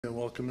And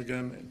welcome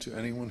again to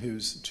anyone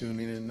who's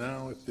tuning in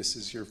now. If this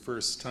is your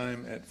first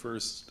time at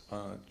First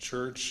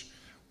Church,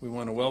 we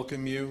want to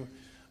welcome you.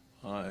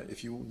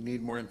 If you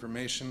need more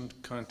information,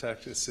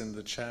 contact us in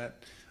the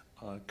chat.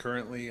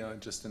 Currently,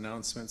 just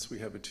announcements, we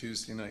have a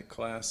Tuesday night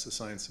class, a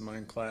Science of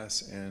Mind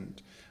class,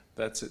 and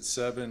that's at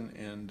 7.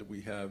 And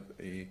we have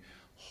a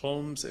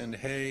Holmes and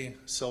Hay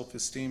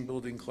self-esteem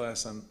building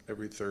class on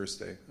every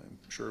Thursday. I'm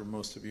sure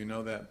most of you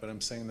know that, but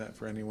I'm saying that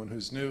for anyone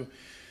who's new.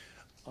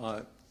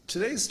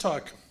 Today's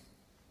talk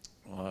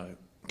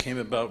came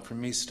about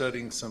from me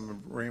studying some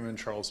of Raymond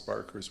Charles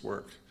Barker's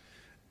work,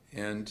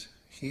 and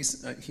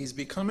he's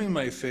becoming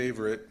my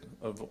favorite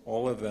of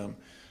all of them.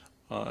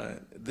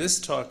 This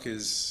talk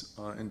is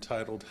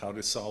entitled How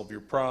to Solve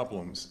Your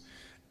Problems,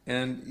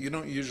 and you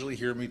don't usually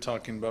hear me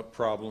talking about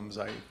problems.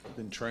 I've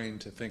been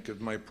trained to think of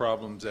my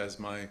problems as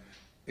my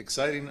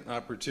exciting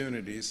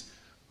opportunities,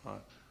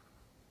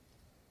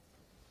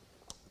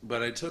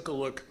 but I took a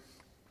look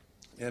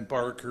at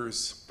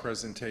Barker's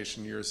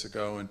presentation years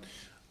ago, and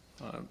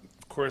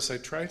of course I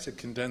tried to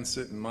condense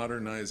it and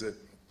modernize it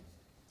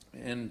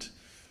and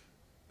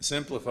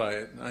simplify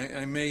it.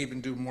 I may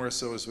even do more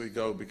so as we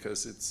go,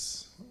 because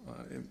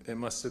it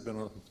must have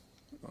been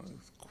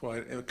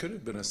it could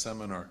have been a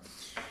seminar.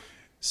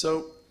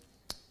 So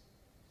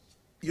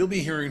you'll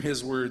be hearing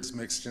his words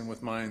mixed in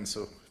with mine,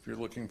 so if you're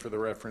looking for the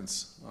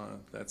reference,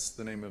 that's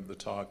the name of the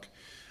talk.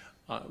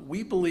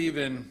 We believe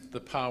in the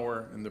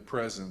power and the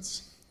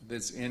presence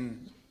that's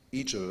in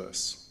each of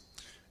us,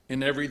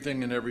 in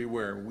everything and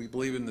everywhere. We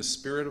believe in the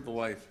spirit of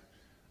life,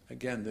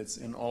 again, that's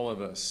in all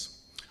of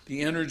us,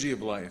 the energy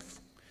of life.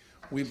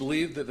 We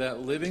believe that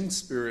that living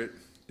spirit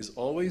is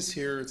always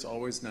here, it's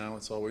always now,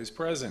 it's always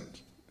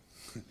present.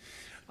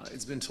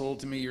 It's been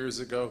told to me years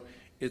ago,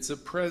 it's a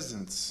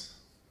presence,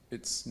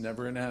 it's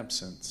never an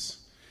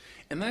absence.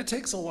 And that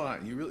takes a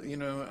lot. You really,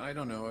 I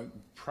don't know,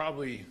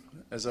 probably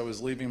as I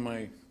was leaving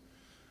my,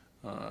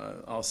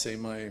 I'll say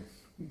my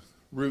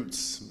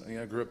roots.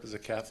 I grew up as a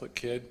Catholic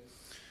kid,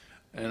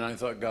 and I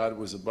thought God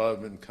was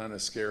above and kind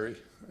of scary,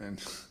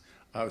 and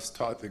I was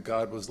taught that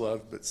God was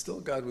love, but still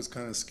God was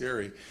kind of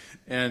scary.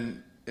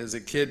 And as a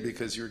kid,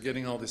 because you're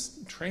getting all this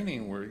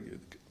training where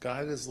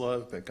God is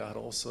love, but God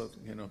also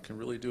can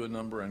really do a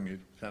number on you,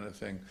 kind of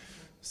thing.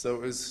 So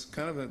it was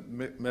kind of a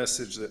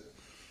message that,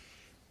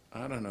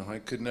 I don't know, I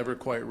could never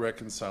quite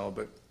reconcile.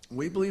 But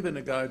we believe in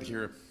a God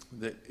here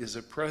that is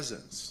a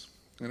presence,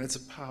 and it's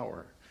a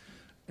power.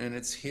 And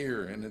it's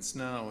here, and it's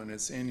now, and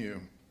it's in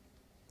you.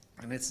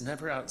 And it's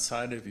never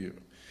outside of you.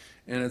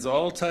 And it's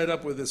all tied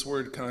up with this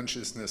word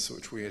consciousness,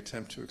 which we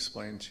attempt to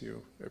explain to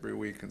you every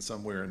week in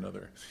some way or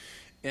another.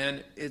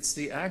 And it's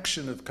the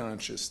action of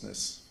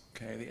consciousness,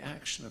 okay? The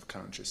action of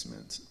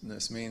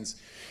consciousness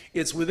means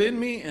it's within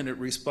me, and it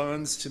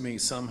responds to me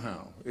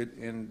somehow.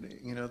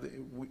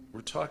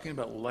 We're talking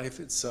about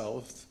life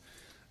itself.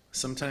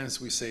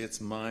 Sometimes we say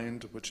it's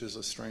mind, which is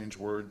a strange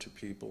word to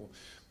people,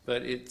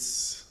 but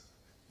it's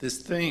this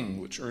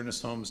thing which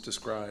Ernest Holmes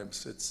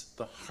describes. It's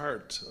the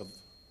heart of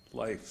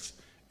life.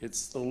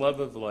 It's the love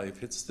of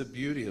life. It's the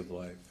beauty of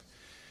life.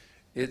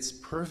 It's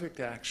perfect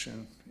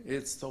action.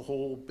 It's the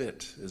whole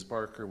bit, as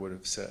Barker would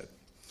have said.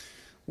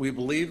 We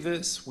believe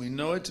this, we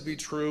know it to be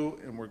true,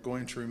 and we're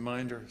going to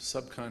remind our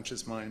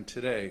subconscious mind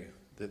today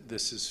that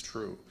this is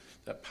true.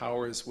 That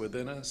power is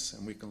within us,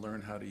 and we can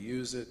learn how to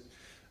use it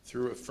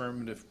through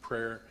affirmative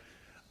prayer,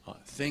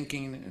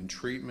 thinking, and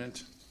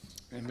treatment.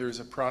 And there's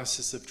a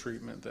process of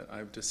treatment that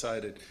I've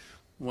decided.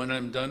 When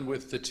I'm done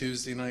with the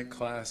Tuesday night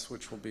class,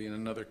 which will be in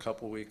another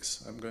couple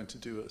weeks, I'm going to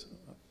do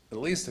at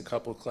least a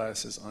couple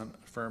classes on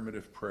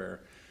affirmative prayer.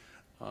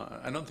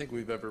 I don't think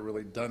we've ever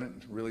really done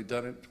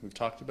it. We've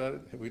talked about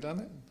it. Have we done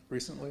it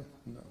recently?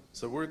 No.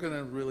 So we're going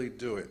to really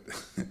do it.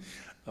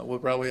 We'll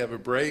probably have a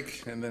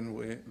break, and then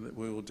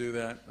we will do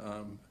that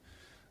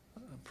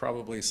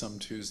probably some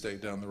Tuesday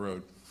down the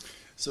road.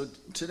 So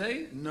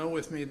today, know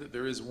with me that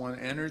there is one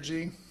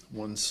energy,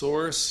 one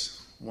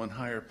source, one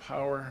higher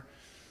power.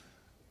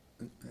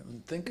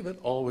 And think of it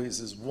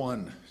always as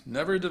one,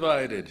 never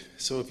divided.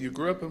 So if you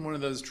grew up in one of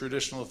those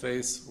traditional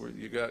faiths where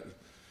you got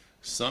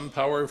some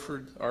power for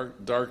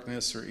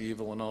darkness or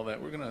evil and all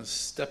that, we're going to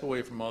step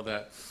away from all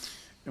that.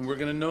 And we're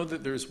going to know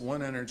that there's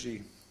one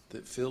energy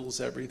that fills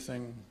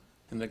everything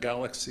in the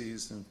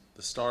galaxies and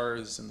the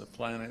stars and the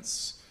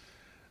planets,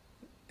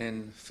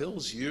 and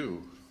fills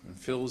you and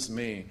fills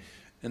me,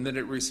 and that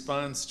it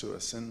responds to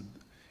us, and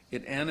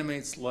it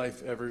animates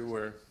life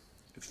everywhere.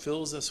 It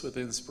fills us with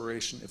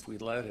inspiration if we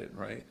let it,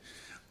 right?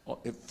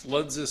 It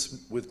floods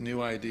us with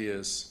new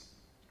ideas.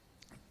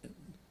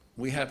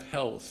 We have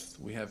health,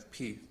 we have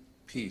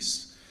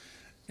peace,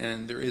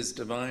 and there is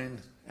divine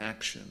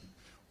action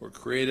or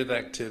creative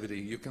activity.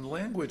 You can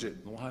language it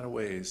in a lot of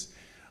ways.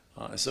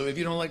 So if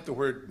you don't like the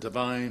word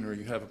divine, or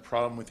you have a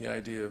problem with the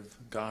idea of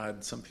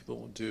God, some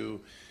people do,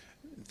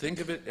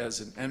 think of it as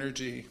an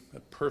energy, a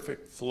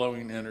perfect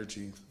flowing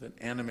energy that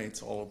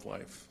animates all of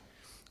life.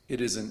 It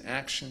is in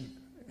action,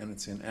 and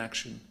it's in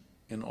action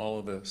in all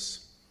of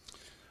us.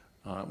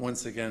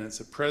 Once again, it's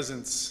a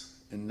presence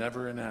and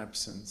never an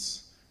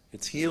absence.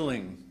 It's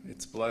healing,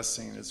 it's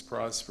blessing, it's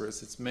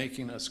prosperous, it's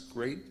making us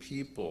great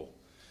people.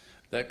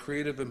 That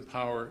creative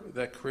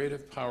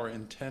power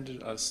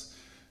intended us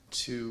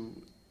to,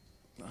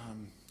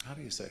 how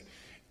do you say?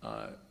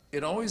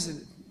 It always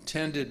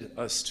intended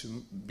us to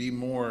be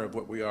more of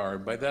what we are.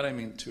 By that I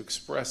mean to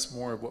express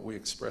more of what we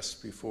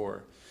expressed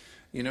before.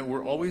 You know,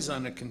 we're always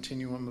on a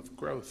continuum of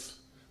growth.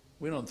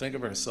 We don't think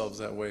of ourselves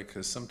that way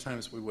because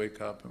sometimes we wake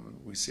up and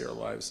we see our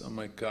lives, oh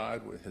my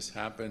God, what has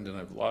happened, and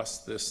I've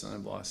lost this and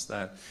I've lost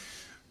that.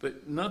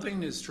 But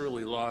nothing is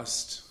truly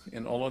lost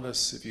in all of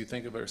us if you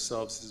think of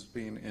ourselves as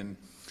being in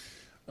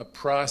a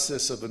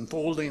process of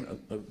unfolding,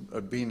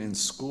 of being in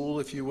school,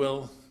 if you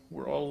will.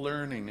 We're all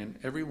learning, and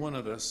every one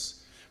of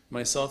us,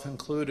 myself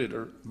included,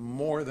 are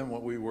more than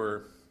what we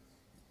were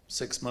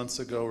 6 months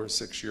ago or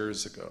 6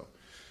 years ago.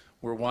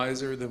 We're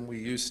wiser than we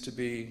used to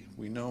be.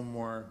 We know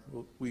more.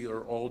 We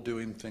are all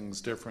doing things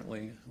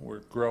differently. We're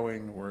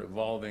growing, we're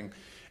evolving.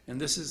 And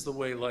this is the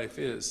way life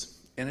is.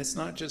 And it's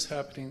not just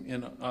happening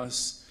in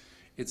us,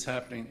 it's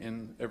happening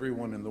in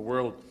everyone in the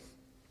world.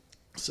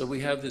 So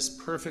we have this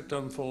perfect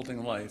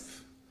unfolding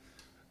life.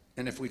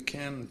 And if we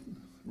can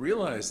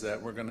realize that,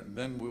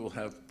 then we will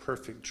have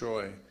perfect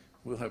joy.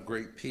 We'll have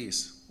great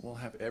peace. We'll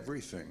have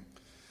everything.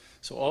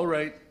 So all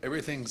right,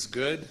 everything's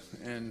good,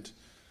 and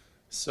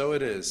so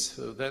it is.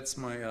 So that's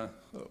my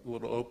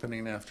little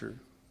opening after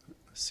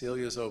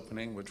Celia's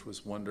opening, which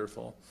was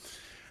wonderful.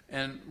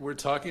 And we're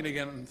talking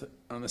again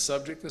on the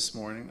subject this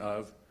morning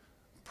of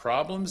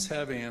problems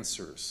have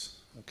answers,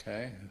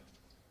 okay?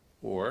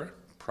 Or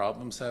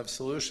problems have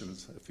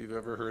solutions. If you've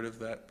ever heard of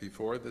that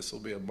before, this will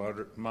be a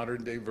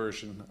modern day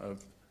version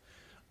of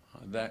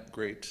that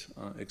great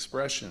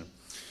expression.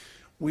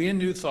 We in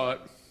New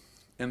Thought,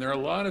 and there are a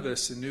lot of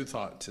us in New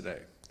Thought today.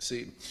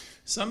 See,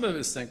 some of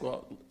us think,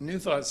 well, New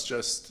Thought's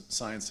just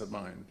science of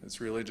mind. It's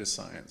religious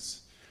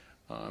science.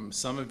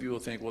 Some of you will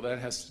think, well, that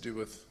has to do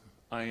with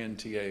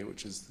INTA,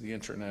 which is the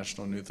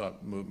International New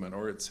Thought Movement,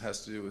 or it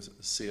has to do with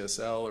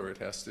CSL, or it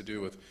has to do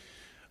with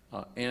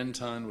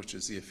Anton, which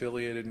is the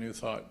affiliated New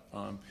Thought.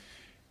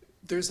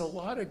 There's a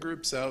lot of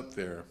groups out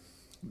there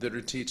that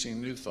are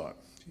teaching New Thought.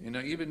 You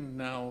know, even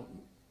now,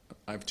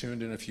 I've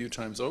tuned in a few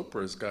times.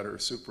 Oprah's got her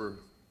Super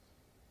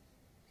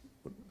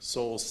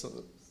Soul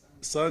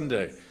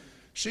Sunday.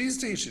 She's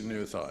teaching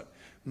New Thought.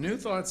 New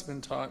Thought's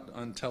been taught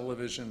on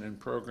television in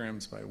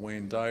programs by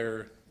Wayne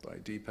Dyer, by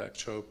Deepak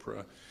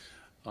Chopra,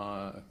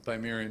 by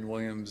Marianne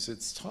Williams.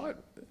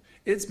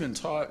 It's been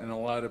taught in a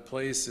lot of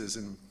places,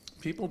 and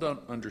people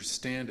don't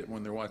understand it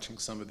when they're watching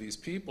some of these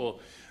people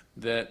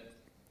that,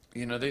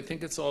 you know, they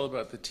think it's all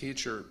about the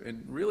teacher,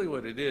 and really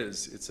what it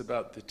is, it's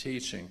about the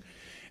teaching.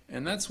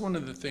 And that's one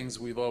of the things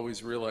we've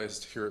always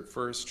realized here at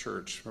First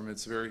Church from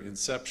its very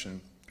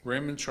inception.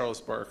 Raymond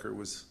Charles Barker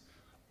was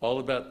all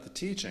about the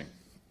teaching.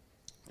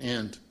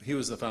 And he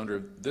was the founder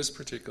of this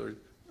particular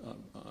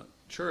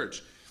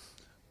church,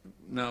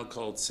 now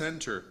called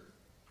Center.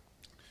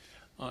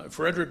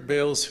 Frederick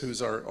Bales,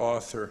 who's our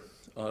author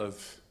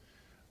of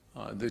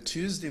the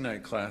Tuesday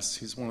night class,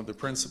 he's one of the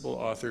principal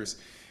authors.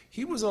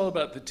 He was all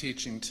about the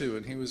teaching too,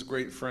 and he was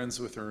great friends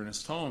with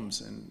Ernest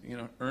Holmes. And you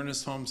know,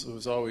 Ernest Holmes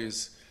was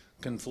always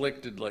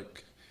conflicted,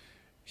 like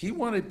he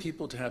wanted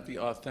people to have the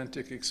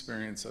authentic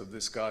experience of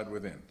this God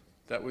within.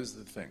 That was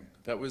the thing.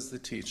 That was the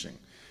teaching.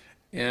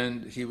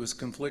 And he was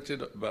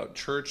conflicted about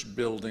church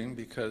building,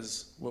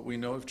 because what we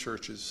know of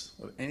churches,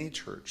 of any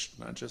church,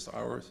 not just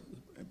ours,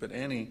 but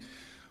any,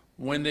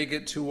 when they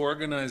get too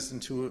organized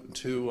and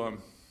too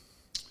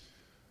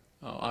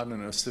I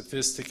don't know,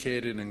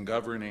 sophisticated and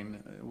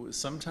governing,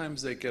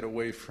 sometimes they get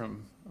away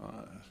from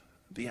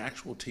the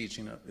actual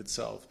teaching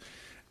itself.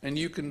 And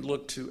you can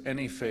look to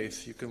any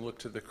faith. You can look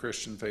to the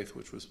Christian faith,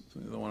 which was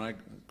the one I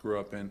grew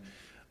up in.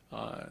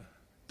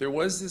 There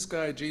was this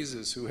guy,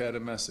 Jesus, who had a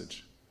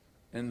message.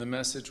 And the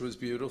message was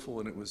beautiful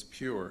and it was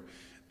pure.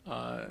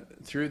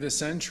 Through the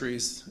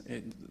centuries,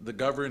 the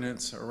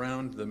governance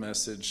around the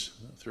message,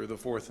 through the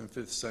 4th and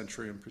 5th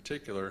century in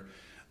particular,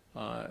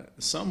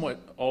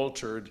 somewhat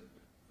altered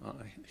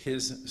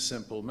his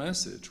simple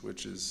message,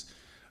 which is,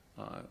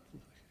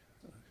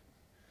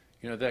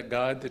 you know, that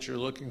God that you're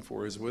looking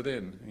for is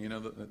within. You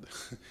know,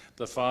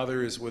 the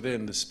Father is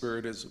within, the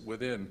Spirit is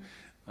within.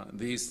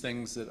 These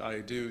things that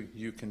I do,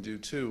 you can do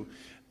too.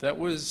 That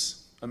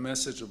was a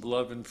message of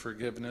love and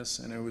forgiveness,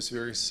 and it was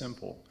very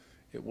simple.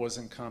 It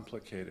wasn't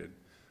complicated.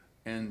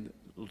 And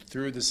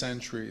through the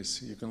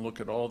centuries, you can look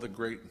at all the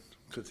great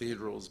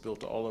cathedrals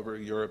built all over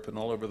Europe and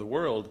all over the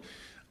world,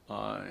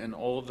 and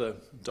all the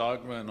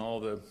dogma and all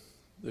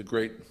the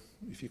great,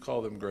 if you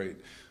call them great,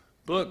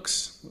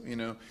 books. You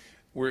know,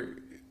 we're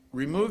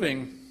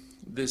removing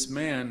this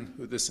man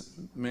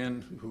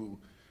who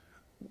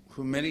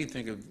many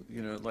think of,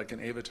 you know, like an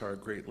avatar,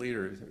 great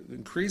leader.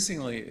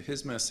 Increasingly,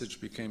 his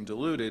message became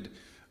diluted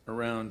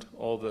around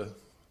all the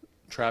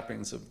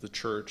trappings of the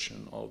church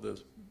and all the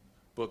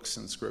books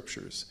and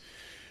scriptures.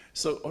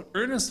 So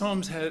Ernest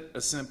Holmes had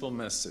a simple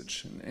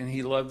message, and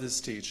he loved his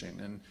teaching.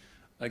 And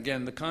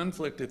again, the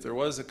conflict, if there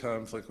was a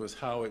conflict, was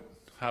how it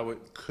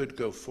could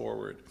go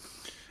forward.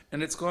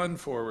 And it's gone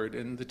forward,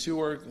 and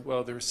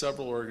well, there were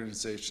several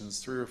organizations,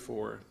 3 or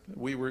 4.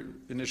 We were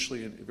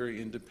initially a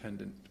very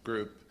independent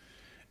group,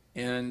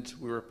 and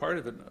we were part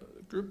of a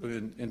group of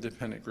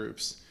independent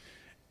groups.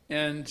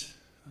 And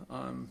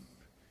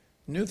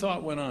New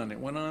Thought went on. It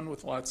went on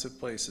with lots of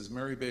places.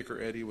 Mary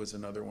Baker Eddy was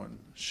another one.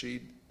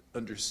 She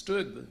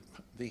understood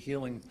the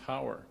healing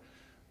power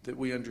that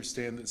we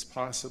understand that's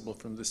possible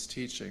from this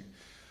teaching.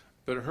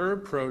 But her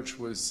approach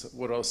was,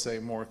 what I'll say,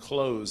 more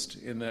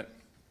closed, in that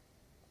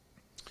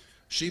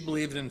she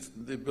believed in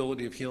the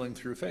ability of healing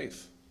through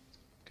faith,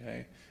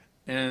 okay?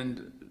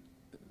 And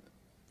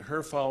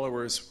her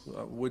followers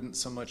wouldn't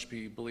so much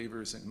be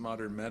believers in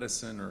modern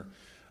medicine or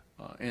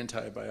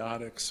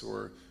antibiotics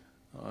or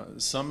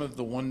some of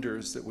the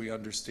wonders that we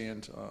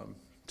understand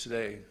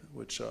today,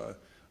 which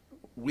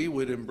we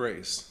would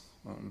embrace.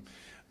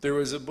 There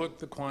was a book,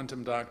 The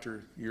Quantum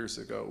Doctor, years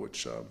ago,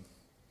 which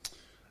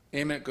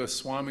Amit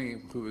Goswami,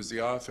 who was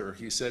the author,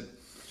 he said,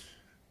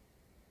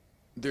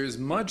 there's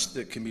much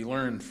that can be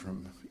learned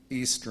from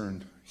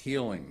Eastern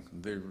healing.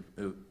 They're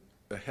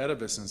ahead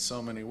of us in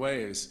so many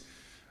ways,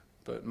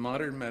 but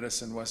modern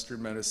medicine,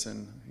 Western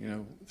medicine,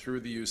 through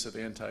the use of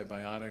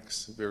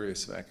antibiotics,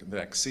 various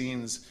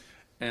vaccines,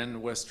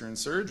 and Western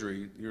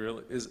surgery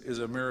is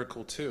a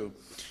miracle too.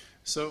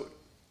 So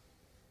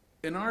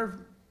in our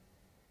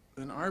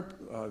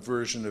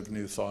version of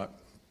New Thought,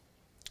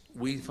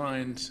 we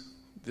find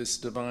this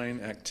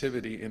divine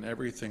activity in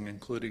everything,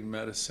 including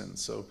medicine.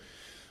 So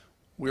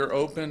we're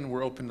open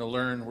to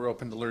learn, we're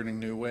open to learning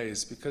new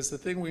ways, because the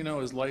thing we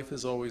know is life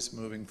is always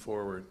moving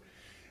forward.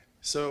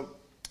 So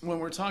when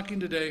we're talking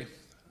today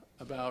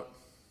about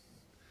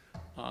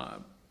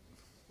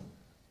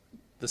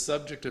the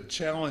subject of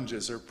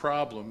challenges or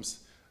problems,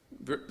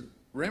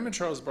 Raymond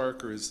Charles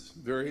Barker is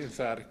very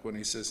emphatic when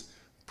he says,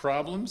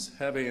 problems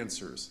have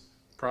answers,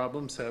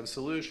 problems have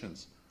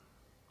solutions.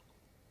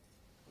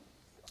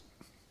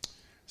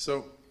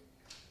 So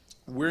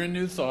we're in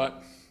New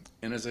Thought,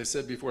 and as I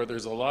said before,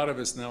 there's a lot of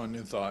us now in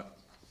New Thought.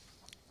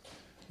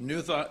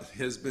 New Thought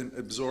has been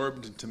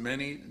absorbed into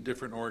many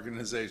different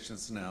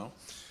organizations now.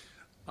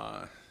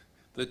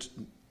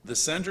 The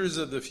centers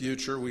of the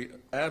future, we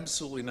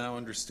absolutely now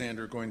understand,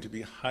 are going to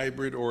be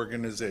hybrid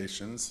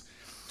organizations.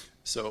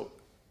 So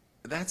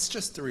that's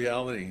just the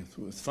reality.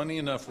 Funny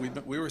enough,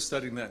 we were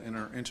studying that in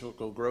our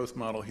integral growth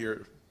model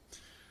here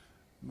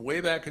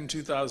way back in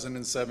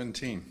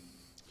 2017.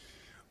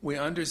 We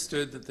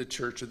understood that the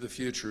church of the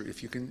future,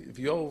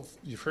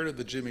 you've heard of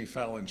the Jimmy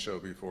Fallon show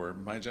before.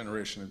 My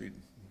generation would be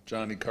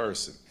Johnny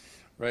Carson,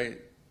 right?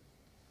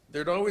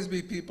 There'd always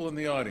be people in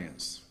the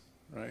audience,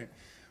 right?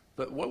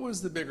 But what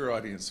was the bigger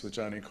audience with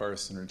Johnny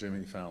Carson or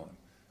Jimmy Fallon?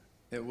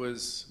 It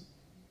was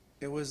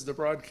the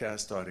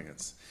broadcast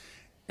audience.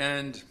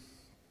 And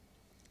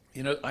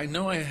I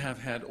know I have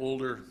had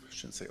I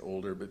shouldn't say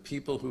older, but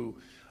people who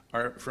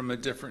are from a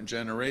different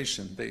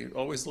generation. They're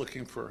always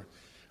looking for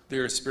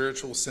their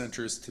spiritual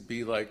centers to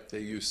be like they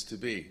used to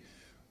be.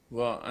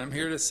 Well, I'm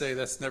here to say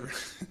it's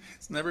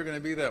never going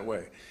to be that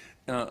way.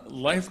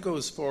 Life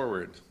goes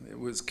forward. It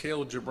was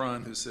Khalil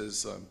Gibran who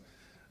says,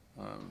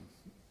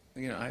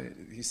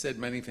 he said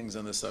many things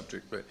on the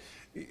subject, but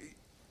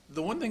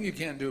the one thing you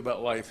can't do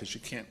about life is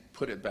you can't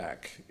put it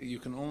back. You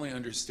can only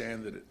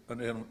understand that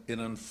it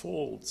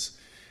unfolds,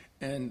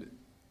 and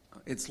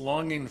it's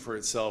longing for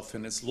itself,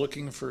 and it's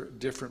looking for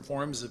different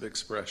forms of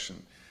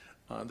expression.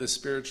 The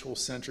spiritual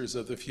centers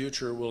of the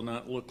future will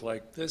not look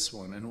like this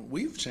one, and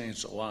we've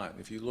changed a lot.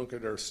 If you look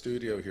at our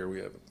studio here, we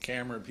have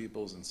camera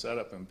people and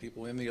setup and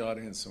people in the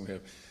audience, and we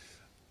have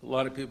a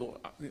lot of people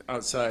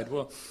outside.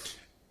 Well,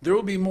 there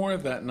will be more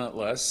of that, not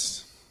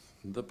less.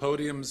 The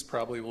podiums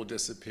probably will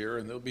disappear,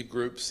 and there'll be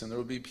groups and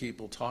there'll be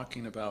people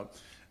talking about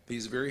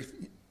these very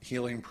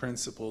healing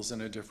principles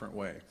in a different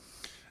way.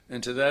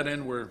 And to that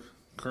end, we're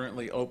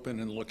currently open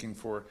and looking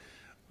for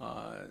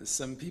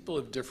some people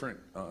of different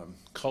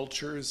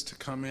cultures to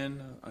come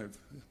in. I've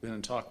been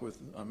in talk with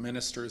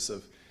ministers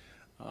of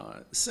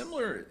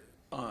similar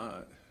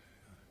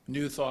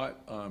New Thought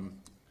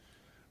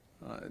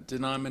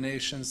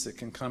denominations that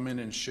can come in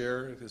and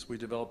share as we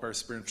develop our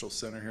spiritual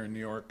center here in New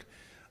York.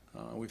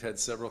 We've had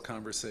several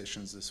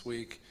conversations this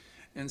week.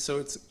 And so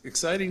it's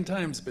exciting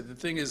times, but the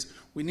thing is,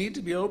 we need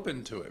to be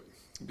open to it,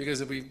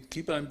 because if we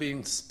keep on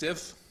being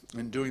stiff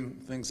and doing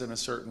things in a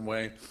certain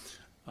way,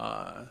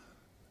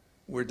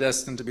 we're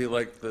destined to be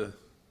like the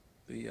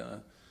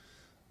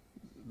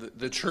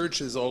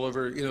churches all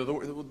over,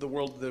 the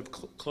world that have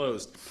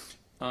closed.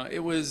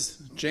 It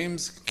was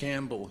James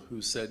Campbell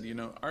who said,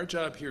 our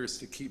job here is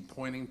to keep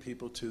pointing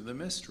people to the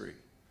mystery.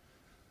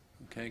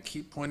 Okay,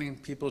 keep pointing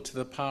people to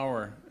the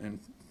power and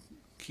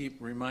keep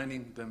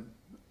reminding them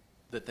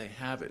that they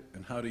have it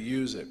and how to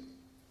use it.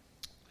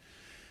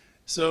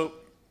 So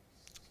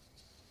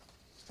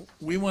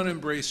we want to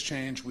embrace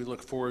change. We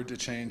look forward to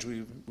change.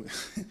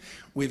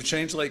 We've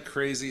changed like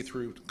crazy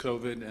through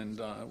COVID, and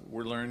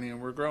we're learning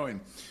and we're growing.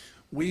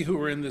 We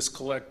who are in this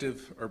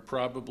collective are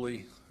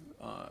probably,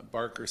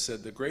 Barker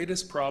said, the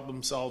greatest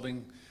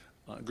problem-solving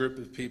group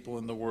of people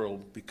in the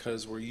world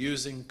because we're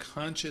using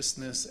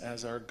consciousness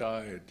as our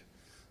guide.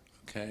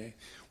 Okay?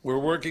 We're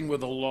working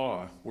with a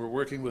law. We're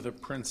working with a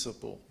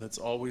principle that's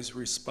always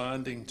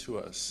responding to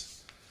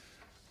us.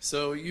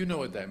 So you know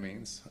what that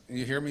means.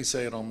 You hear me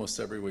say it almost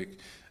every week.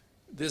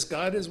 This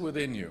God is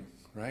within you,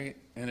 right?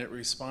 And it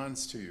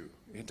responds to you.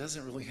 It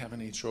doesn't really have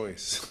any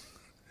choice.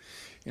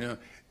 You know,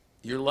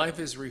 your life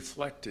is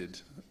reflected.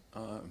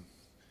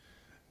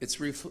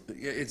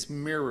 It's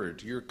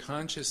mirrored. Your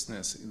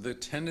consciousness, the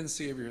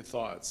tendency of your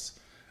thoughts,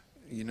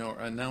 you know,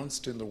 are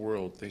announced in the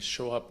world. They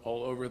show up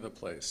all over the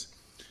place.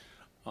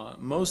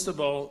 Most of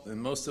all,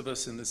 and most of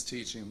us in this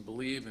teaching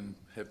believe and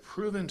have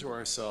proven to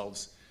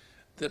ourselves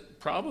that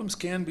problems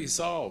can be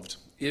solved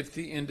if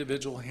the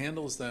individual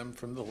handles them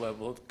from the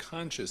level of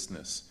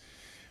consciousness.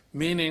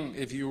 Meaning,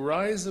 if you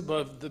rise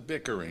above the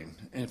bickering,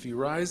 and if you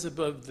rise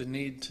above the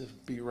need to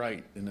be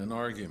right in an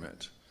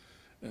argument,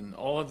 and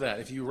all of that,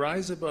 if you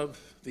rise above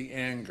the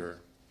anger,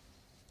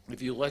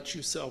 if you let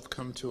yourself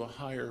come to a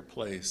higher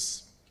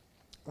place,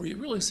 where you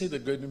really see the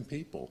good in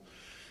people,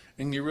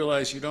 and you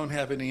realize you don't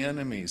have any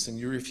enemies, and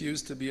you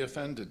refuse to be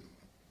offended,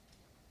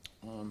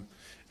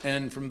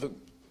 and from the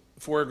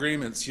 4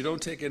 agreements, you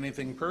don't take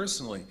anything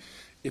personally.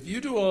 If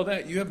you do all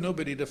that, you have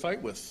nobody to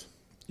fight with.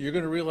 You're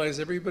going to realize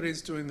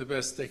everybody's doing the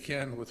best they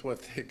can with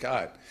what they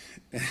got.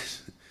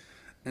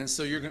 And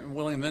so you're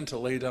willing then to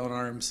lay down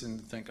arms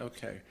and think,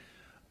 okay,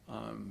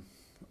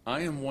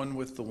 I am one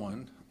with the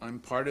one. I'm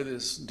part of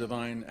this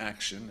divine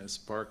action, as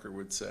Barker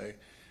would say.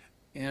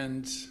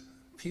 And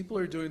people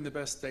are doing the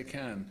best they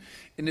can.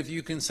 And if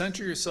you can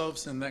center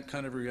yourselves in that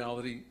kind of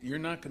reality, you're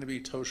not going to be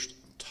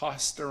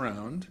tossed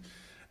around.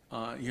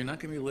 You're not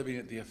going to be living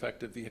at the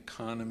effect of the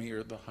economy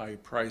or the high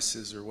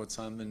prices or what's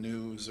on the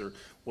news or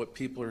what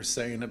people are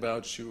saying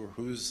about you or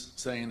who's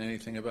saying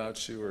anything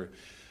about you, or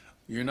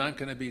you're not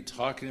going to be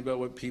talking about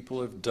what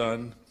people have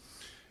done.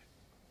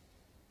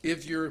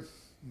 If you're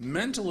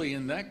mentally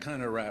in that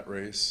kind of rat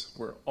race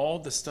where all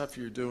the stuff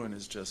you're doing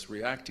is just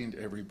reacting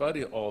to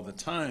everybody all the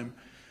time,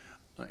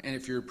 and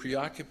if you're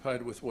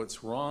preoccupied with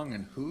what's wrong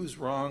and who's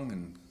wrong,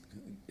 and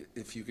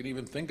if you can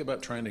even think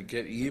about trying to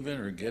get even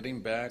or getting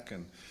back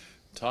and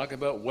talk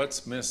about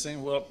what's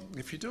missing, well,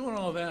 if you're doing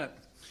all that,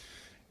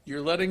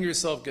 you're letting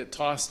yourself get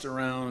tossed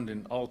around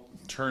and all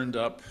turned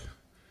up,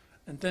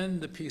 and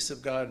then the peace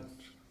of God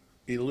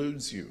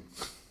eludes you.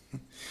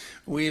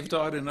 We've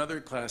taught in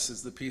other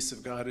classes the peace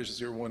of God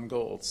is your one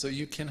goal. So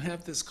you can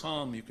have this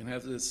calm, you can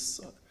have this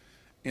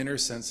inner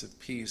sense of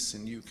peace,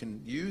 and you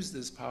can use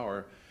this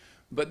power.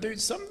 But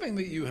there's something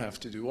that you have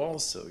to do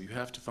also. You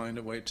have to find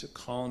a way to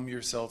calm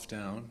yourself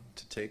down,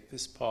 to take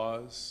this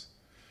pause,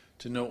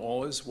 to know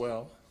all is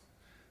well,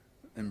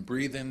 and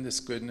breathe in this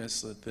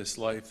goodness, this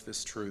life,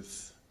 this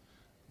truth,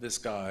 this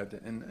God,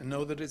 and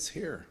know that it's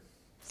here.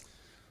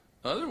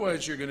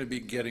 Otherwise, you're going to be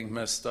getting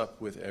messed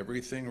up with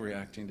everything,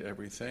 reacting to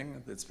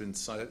everything that's been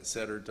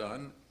said or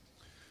done.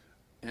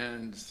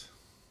 And,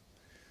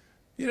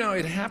 you know,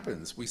 it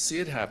happens. We see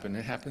it happen.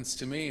 It happens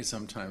to me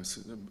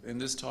sometimes. In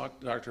this talk,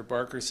 Dr.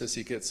 Barker says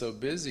he gets so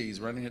busy, he's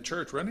running a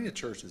church. Running a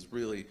church is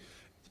really,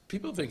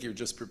 people think you're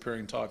just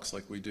preparing talks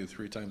like we do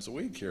 3 times a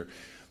week here.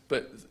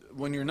 But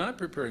when you're not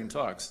preparing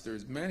talks,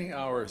 there's many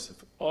hours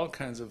of all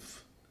kinds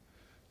of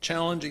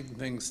challenging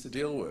things to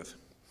deal with.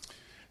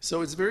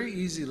 So it's very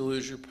easy to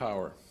lose your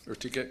power or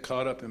to get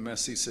caught up in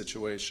messy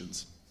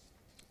situations.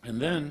 And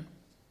then,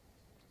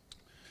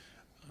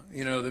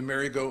 you know, the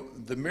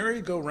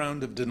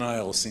merry-go-round of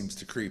denial seems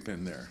to creep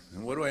in there.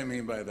 And what do I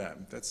mean by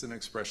that? That's an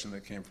expression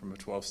that came from a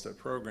 12-step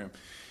program.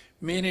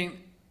 Meaning,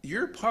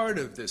 you're part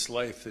of this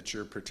life that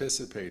you're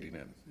participating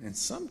in. And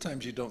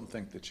sometimes you don't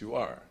think that you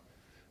are.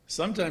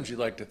 Sometimes you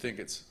like to think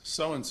it's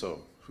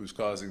so-and-so who's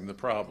causing the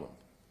problem.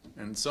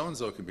 And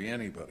so-and-so could be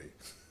anybody.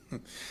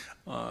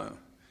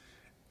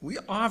 We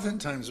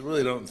oftentimes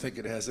really don't think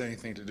it has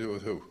anything to do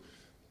with who.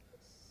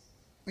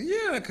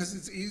 Yeah, because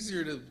it's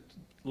easier to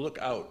look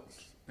out.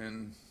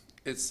 And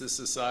it's the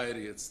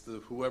society, it's the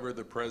whoever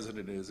the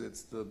president is,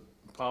 it's the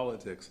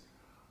politics.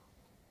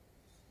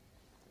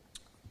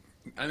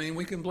 I mean,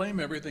 we can blame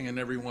everything and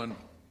everyone.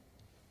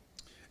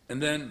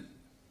 And then,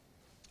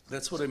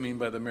 that's what I mean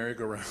by the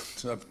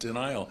merry-go-round of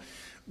denial.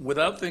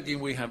 Without thinking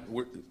we have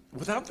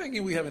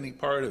any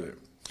part of it.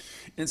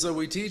 And so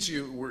we teach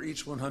you we're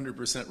each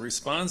 100%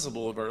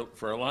 responsible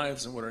for our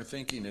lives and what our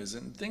thinking is.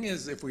 And the thing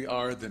is, if we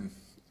are, then,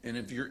 and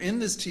if you're in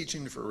this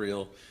teaching for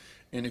real,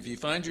 and if you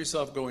find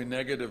yourself going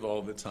negative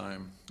all the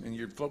time, and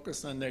you're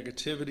focused on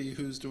negativity,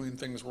 who's doing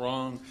things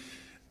wrong,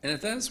 and if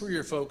that's where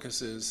your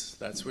focus is,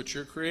 that's what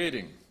you're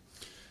creating.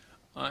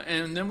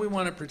 And then we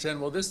want to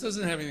pretend, well, this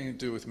doesn't have anything to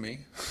do with me.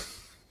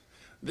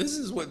 This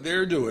is what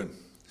they're doing.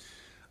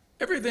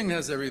 Everything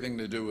has everything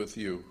to do with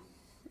you,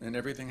 and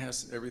everything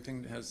has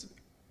everything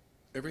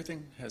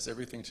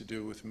to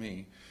do with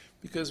me,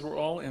 because we're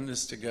all in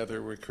this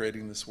together. We're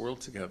creating this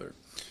world together.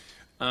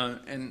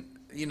 And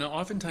you know,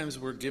 oftentimes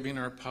we're giving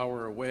our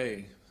power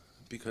away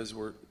because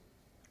we're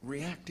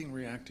reacting.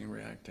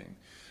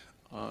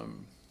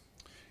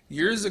 You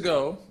Years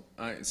ago,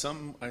 I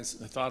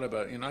thought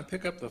about it. I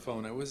pick up the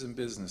phone. I was in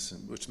business,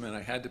 which meant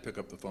I had to pick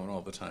up the phone all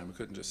the time. I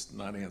couldn't just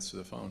not answer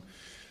the phone.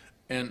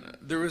 And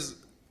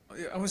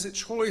I was a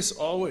choice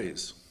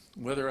always,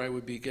 whether I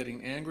would be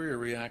getting angry or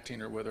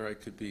reacting, or whether I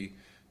could be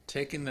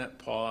taking that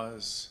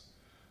pause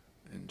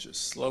and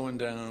just slowing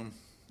down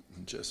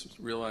and just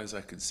realize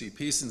I could see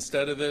peace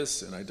instead of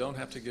this, and I don't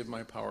have to give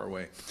my power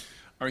away.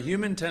 Our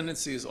human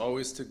tendency is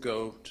always to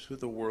go to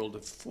the world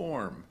of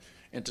form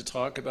and to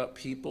talk about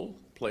people,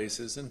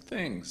 places, and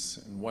things,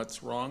 and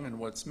what's wrong and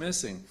what's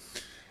missing.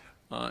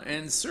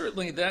 And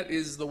certainly that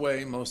is the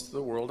way most of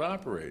the world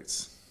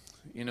operates.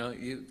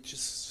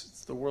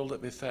 It's the world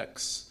of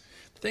effects.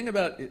 The thing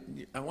about it,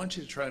 I want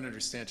you to try and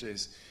understand today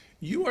is,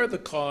 you are the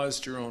cause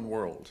to your own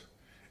world.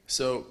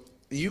 So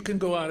you can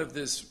go out of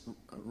this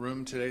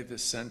room today,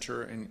 this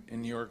center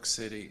in New York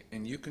City,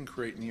 and you can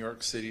create New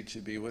York City to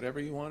be whatever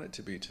you want it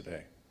to be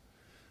today.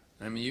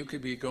 I mean, you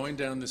could be going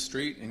down the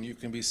street and you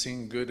can be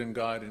seeing good in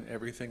God in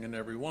everything and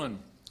everyone.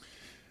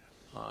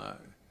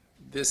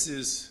 This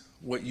is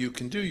what you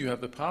can do. You have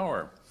the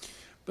power.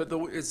 But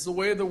it's the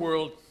way of the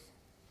world.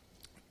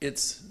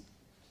 It's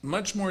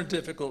much more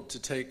difficult to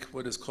take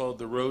what is called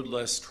the road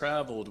less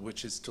traveled,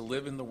 which is to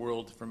live in the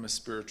world from a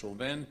spiritual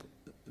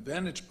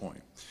vantage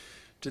point,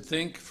 to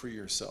think for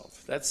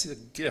yourself. That's a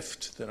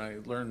gift that I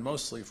learned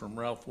mostly from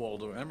Ralph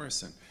Waldo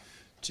Emerson.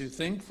 To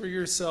think for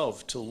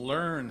yourself, to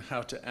learn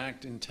how to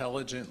act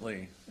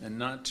intelligently and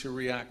not to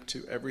react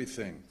to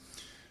everything.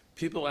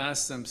 People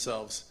ask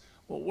themselves,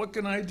 well, what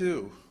can I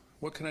do?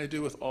 What can I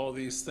do with all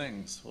these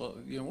things? Well,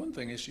 one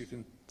thing is you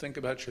can think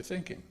about your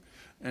thinking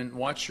and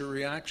watch your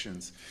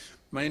reactions.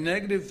 My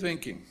negative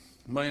thinking,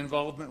 my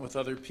involvement with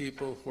other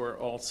people who are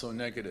also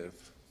negative.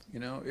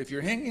 If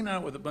you're hanging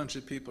out with a bunch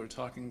of people who are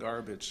talking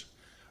garbage,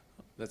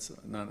 that's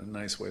not a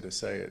nice way to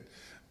say it.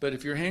 But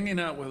if you're hanging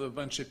out with a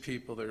bunch of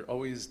people that are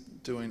always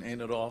doing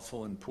ain't it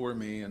awful and poor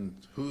me and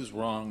who's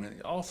wrong,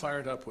 and all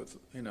fired up with,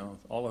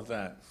 all of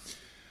that,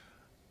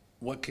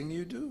 what can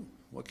you do?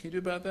 What can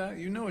you do about that?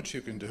 You know what you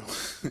can do.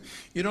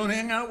 You don't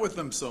hang out with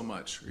them so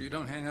much, or you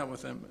don't hang out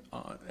with them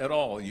at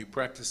all. You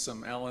practice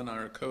some Alan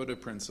Arcoda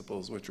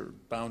principles, which are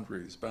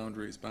boundaries,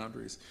 boundaries,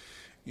 boundaries.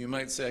 You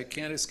might say, I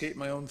can't escape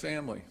my own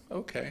family.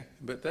 Okay,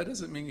 but that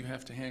doesn't mean you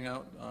have to hang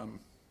out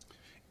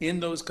in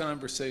those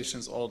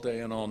conversations all day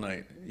and all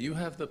night. You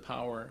have the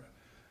power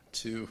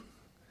to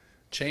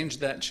change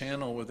that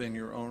channel within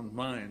your own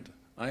mind.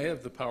 I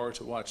have the power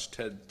to watch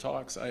TED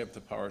Talks. I have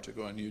the power to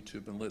go on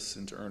YouTube and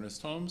listen to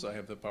Ernest Holmes. I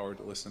have the power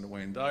to listen to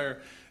Wayne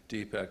Dyer,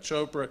 Deepak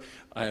Chopra.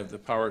 I have the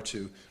power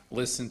to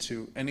listen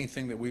to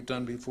anything that we've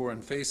done before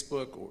on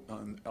Facebook.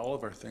 All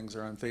of our things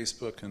are on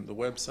Facebook and the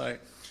website.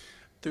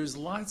 There's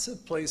lots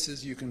of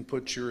places you can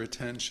put your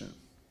attention.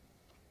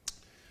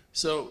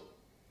 So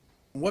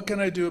what can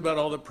I do about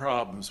all the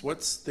problems?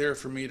 What's there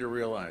for me to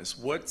realize?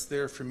 What's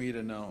there for me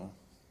to know?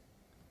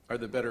 Are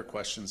the better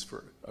questions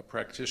for a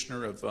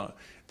practitioner of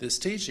this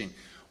teaching.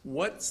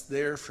 What's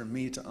there for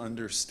me to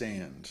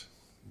understand?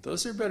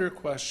 Those are better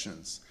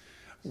questions.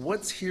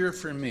 What's here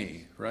for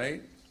me,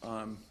 right?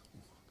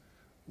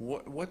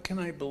 What can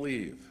I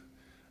believe?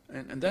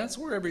 And that's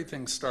where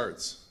everything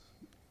starts,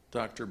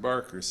 Dr.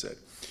 Barker said.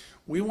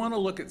 We want to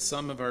look at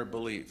some of our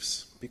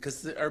beliefs,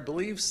 because our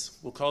beliefs,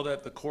 we'll call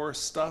that the core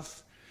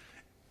stuff,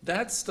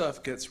 that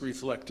stuff gets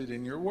reflected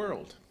in your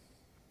world.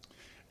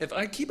 If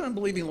I keep on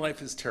believing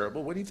life is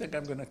terrible, what do you think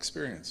I'm going to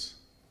experience?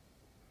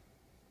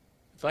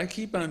 If I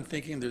keep on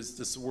thinking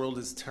this world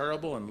is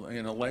terrible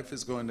and life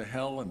is going to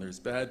hell and there's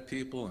bad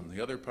people and the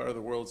other part of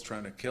the world's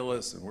trying to kill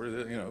us and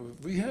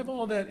we have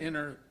all that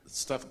inner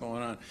stuff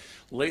going on.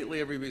 Lately,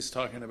 everybody's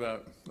talking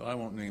about, I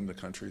won't name the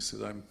countries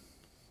because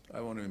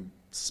I won't even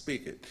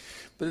speak it.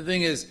 But the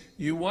thing is,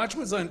 you watch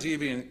what's on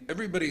TV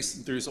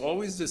and there's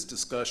always this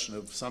discussion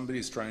of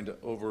somebody's trying to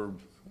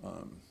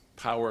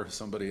power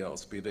somebody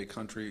else, be they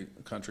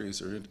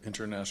countries or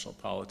international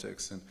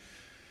politics. And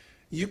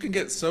you can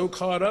get so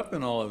caught up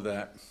in all of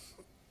that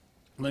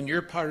when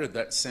you're part of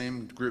that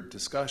same group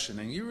discussion,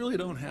 and you really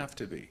don't have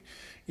to be.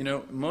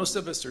 Most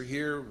of us are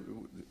here,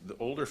 the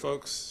older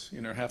folks,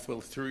 halfway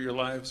through your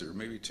lives, or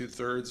maybe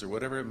 2/3 or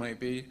whatever it might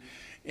be.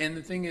 And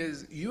the thing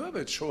is, you have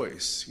a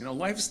choice.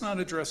 Life's not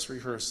a dress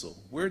rehearsal.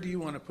 Where do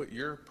you want to put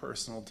your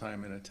personal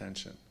time and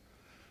attention?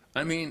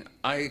 I mean,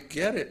 I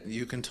get it.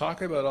 You can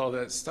talk about all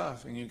that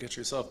stuff and you get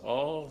yourself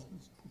all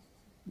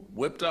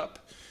whipped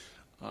up.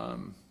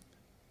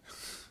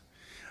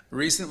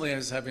 Recently, I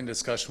was having a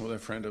discussion with a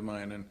friend of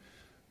mine, and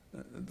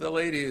the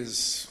lady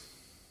is,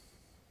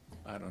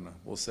 I don't know,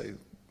 we'll say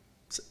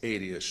it's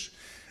 80-ish.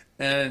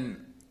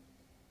 And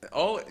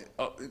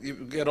you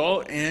get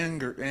all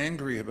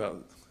angry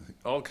about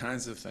all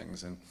kinds of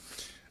things. And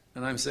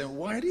I'm saying,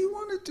 why do you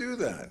want to do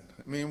that?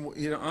 I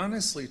mean,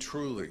 honestly,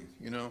 truly,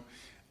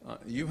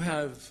 you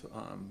have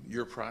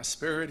your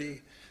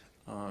prosperity.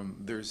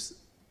 There's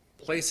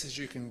places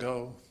you can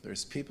go.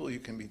 There's people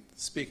you can be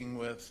speaking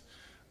with.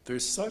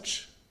 There's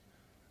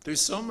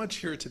so much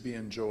here to be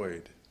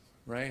enjoyed,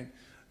 right?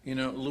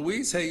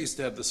 Louise Hay used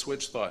to have the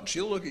switch thought.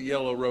 She'll look at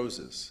yellow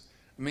roses,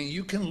 I mean,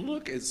 you can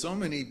look at so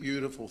many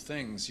beautiful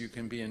things. You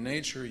can be in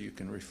nature, you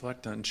can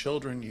reflect on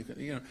children,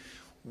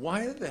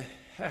 why the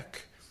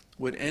heck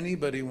would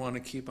anybody want to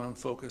keep on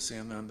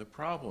focusing on the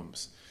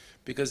problems?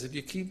 Because if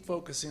you keep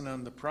focusing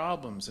on the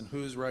problems and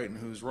who's right and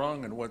who's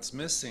wrong and what's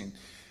missing,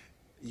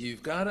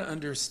 you've got to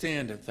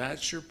understand if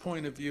that's your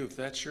point of view, if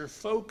that's your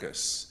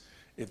focus,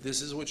 if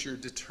this is what you're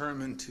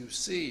determined to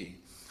see,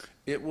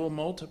 it will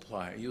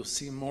multiply. You'll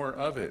see more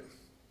of it.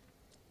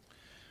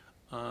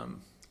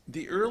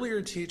 The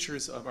earlier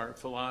teachers of our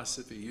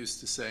philosophy used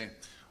to say,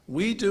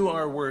 we do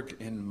our work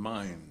in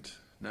mind.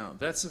 Now,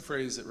 that's a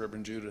phrase that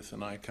Reverend Judith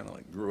and I kind of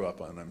like grew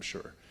up on, I'm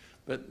sure.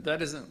 But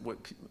that isn't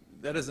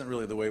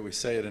really the way we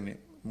say it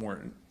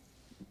anymore.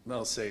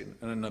 I'll say it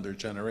in another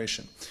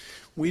generation.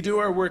 We do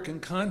our work in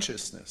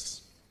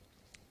consciousness.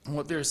 And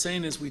what they're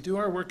saying is we do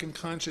our work in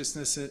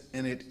consciousness,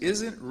 and it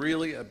isn't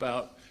really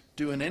about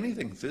doing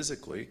anything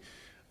physically.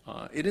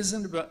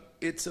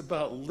 It's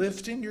about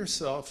lifting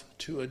yourself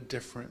to a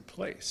different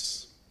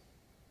place.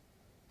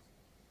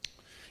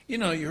 You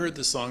know, you heard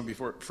the song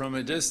before, from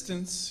a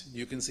distance,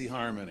 you can see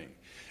harmony.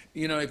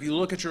 You know, if you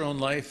look at your own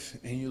life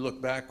and you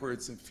look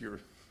backwards, if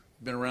you've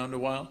been around a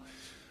while,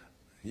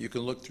 you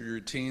can look through your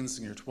teens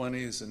and your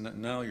 20s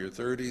and now your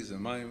 30s and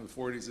my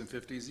 40s and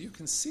 50s. You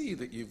can see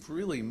that you've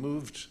really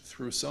moved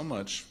through so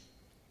much.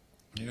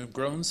 You've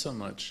grown so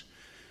much.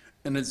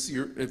 And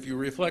if you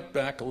reflect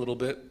back a little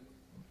bit,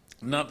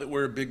 not that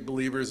we're big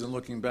believers in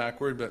looking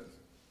backward, but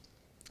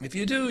if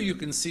you do, you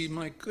can see,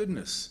 my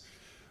goodness,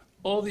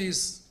 all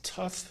these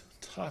tough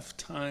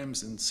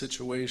times and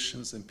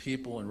situations and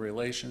people and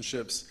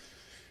relationships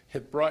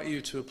have brought you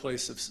to a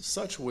place of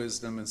such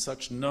wisdom and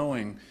such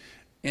knowing.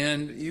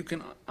 And you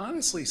can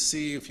honestly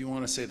see, if you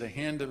want to say the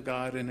hand of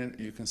God in it,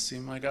 you can see,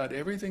 my God,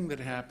 everything that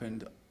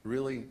happened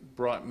really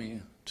brought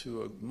me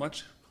to a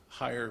much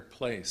higher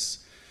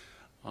place.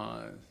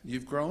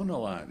 You've grown a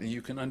lot, and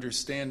you can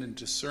understand and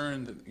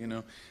discern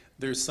that,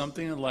 there's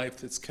something in life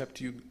that's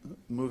kept you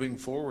moving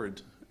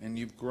forward, and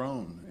you've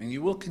grown, and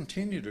you will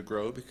continue to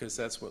grow because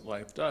that's what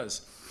life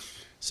does.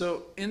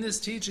 So in this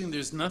teaching,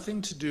 there's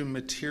nothing to do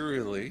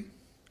materially.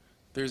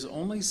 There's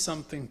only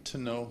something to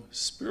know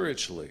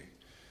spiritually.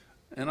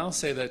 And I'll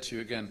say that to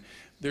you again.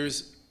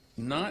 There's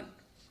not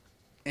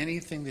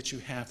anything that you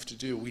have to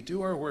do. We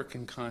do our work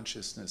in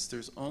consciousness.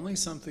 There's only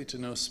something to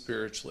know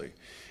spiritually.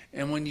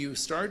 And when you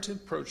start to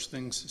approach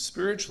things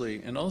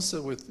spiritually, and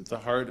also with the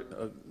heart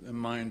and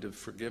mind of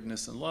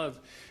forgiveness and love,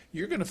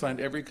 you're going to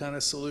find every kind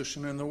of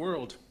solution in the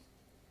world.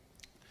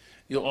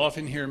 You'll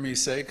often hear me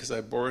say, because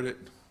I borrowed it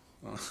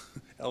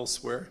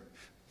elsewhere,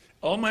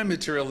 all my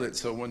material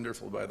that's so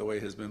wonderful, by the way,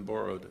 has been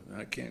borrowed.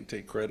 I can't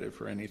take credit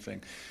for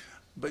anything.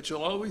 But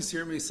you'll always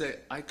hear me say,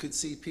 I could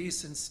see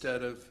peace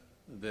instead of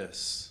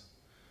this.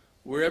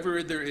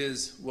 Wherever there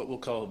is what we'll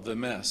call the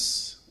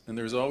mess, and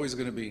there's always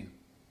going to be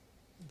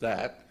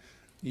that,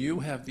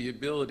 you have the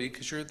ability,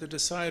 because you're the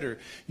decider.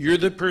 You're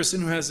the person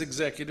who has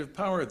executive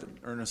power that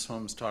Ernest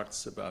Holmes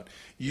talks about.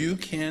 You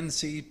can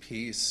see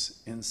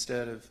peace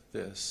instead of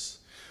this.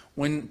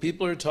 When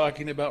people are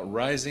talking about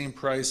rising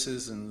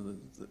prices and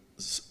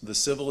the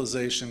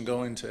civilization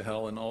going to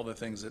hell and all the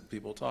things that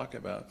people talk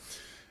about,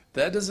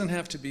 that doesn't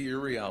have to be your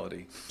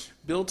reality.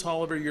 Bill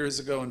Tolliver years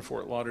ago in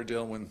Fort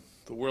Lauderdale, when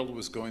the world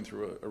was going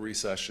through a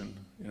recession,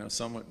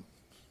 somewhat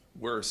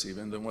worse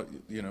even than what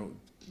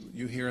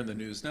you hear in the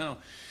news now,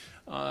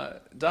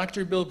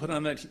 Dr. Bill put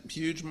on that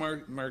huge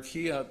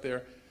marquee out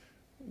there,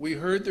 we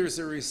heard there's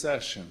a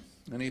recession,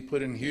 and he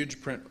put in huge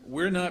print,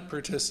 we're not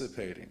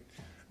participating.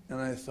 And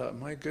I thought,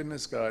 my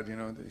goodness God,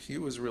 he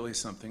was really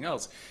something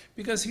else.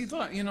 Because he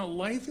thought,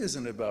 life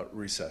isn't about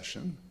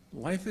recession.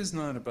 Life is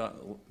not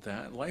about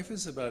that. Life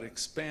is about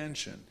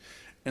expansion.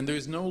 And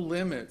there's no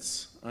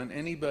limits on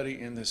anybody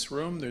in this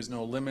room. There's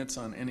no limits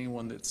on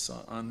anyone that's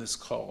on this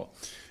call.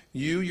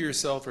 You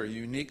yourself are a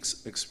unique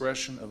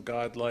expression of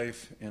God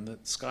life, and the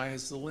sky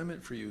is the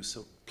limit for you.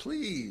 So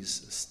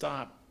please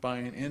stop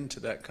buying into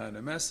that kind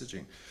of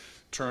messaging.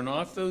 Turn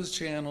off those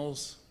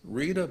channels,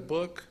 read a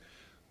book,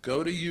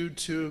 go to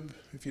YouTube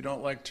if you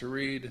don't like to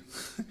read,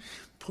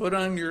 put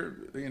on your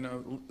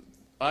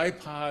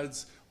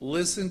iPods,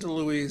 listen to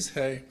Louise.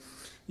 Hey,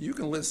 you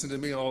can listen to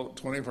me all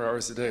 24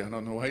 hours a day. I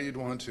don't know why you'd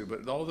want to,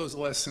 but all those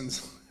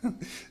lessons,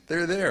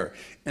 they're there.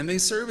 And they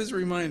serve as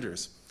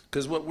reminders.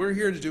 Because what we're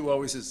here to do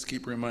always is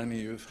keep reminding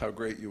you of how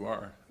great you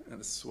are. And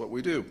that's what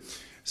we do.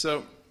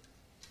 So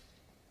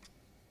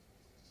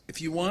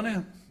if you want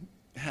to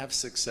have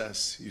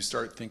success, you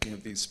start thinking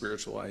of these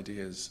spiritual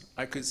ideas.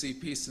 I could see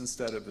peace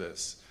instead of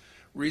this.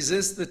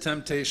 Resist the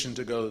temptation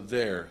to go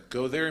there.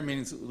 Go there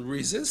means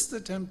resist the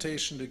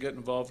temptation to get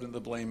involved in the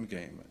blame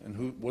game and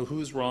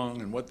who's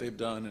wrong and what they've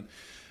done. And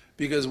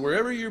because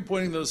wherever you're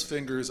pointing those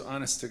fingers,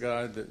 honest to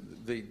God,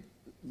 they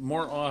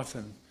more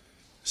often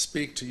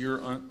speak to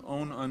your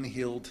own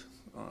unhealed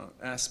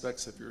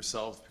aspects of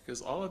yourself,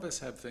 because all of us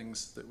have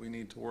things that we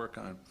need to work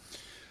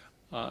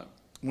on.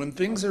 When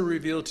things are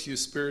revealed to you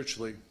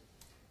spiritually,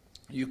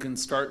 you can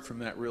start from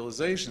that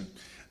realization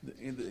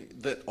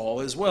that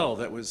all is well.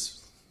 That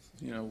was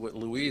what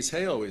Louise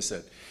always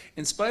said.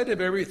 In spite of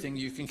everything,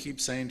 you can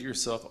keep saying to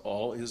yourself,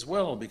 all is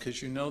well,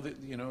 because you know that,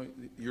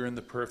 you're in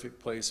the perfect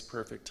place,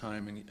 perfect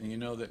time, and you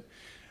know that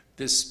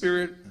this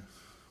spirit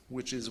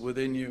which is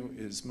within you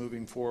is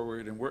moving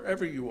forward, and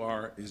wherever you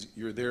are,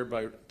 you're there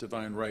by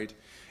divine right.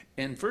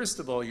 And first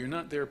of all, you're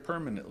not there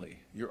permanently.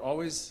 You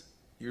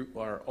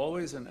are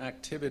always an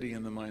activity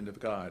in the mind of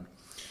God.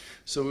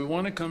 So we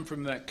want to come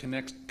from that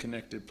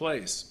connected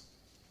place.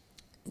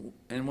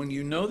 And when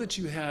you know that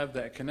you have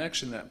that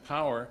connection, that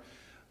power,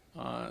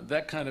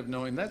 that kind of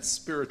knowing, that's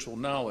spiritual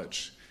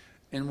knowledge.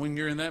 And when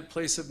you're in that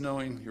place of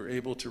knowing, you're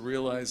able to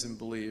realize and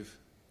believe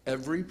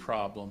every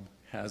problem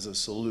has a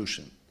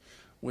solution,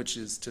 which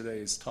is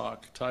today's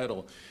talk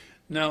title.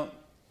 Now,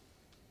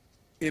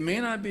 it may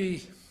not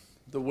be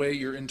the way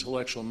your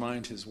intellectual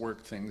mind has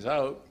worked things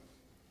out.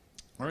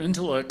 Our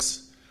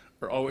intellects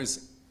are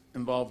always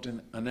involved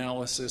in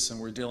analysis, and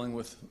we're dealing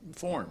with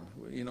form,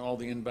 all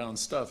the inbound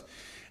stuff.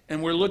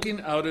 And we're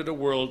looking out at a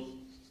world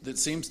that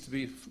seems to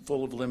be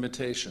full of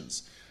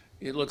limitations.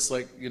 It looks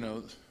like,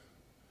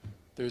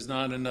 there's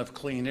not enough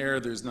clean air,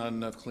 there's not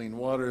enough clean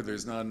water,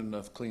 there's not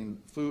enough clean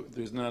food,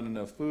 there's not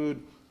enough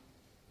food.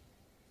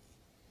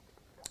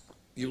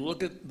 You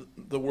look at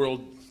the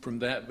world from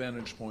that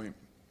vantage point,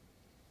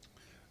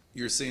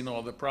 you're seeing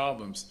all the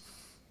problems.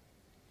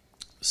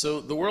 So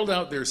the world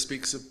out there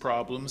speaks of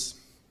problems.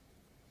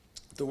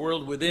 The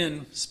world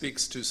within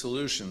speaks to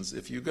solutions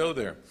if you go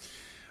there.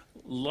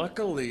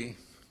 Luckily,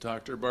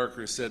 Dr.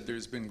 Barker said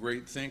there's been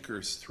great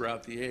thinkers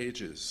throughout the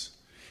ages,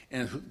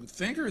 and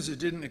thinkers who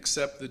didn't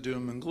accept the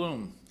doom and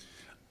gloom.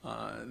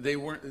 They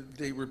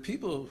were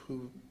people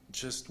who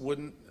just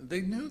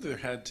they knew there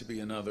had to be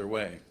another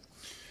way.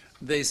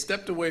 They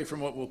stepped away from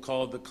what we'll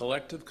call the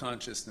collective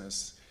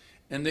consciousness,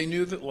 and they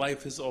knew that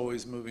life is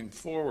always moving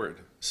forward.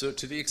 So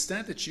to the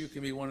extent that you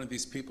can be one of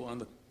these people on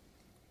the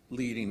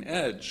leading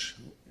edge,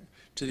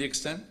 to the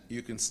extent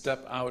you can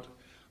step out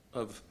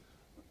of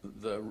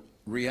the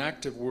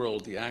reactive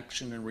world, the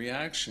action and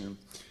reaction,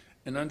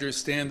 and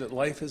understand that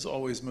life is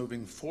always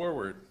moving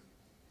forward,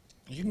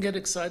 you can get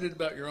excited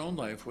about your own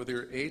life, whether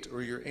you're 8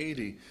 or you're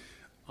 80.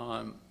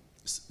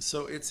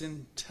 So it's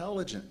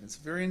intelligent. It's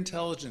very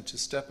intelligent to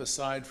step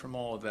aside from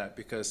all of that,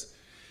 because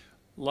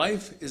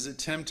life is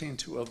attempting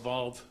to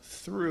evolve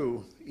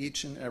through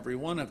each and every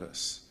one of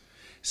us.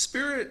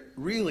 Spirit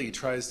really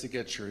tries to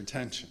get your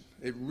attention.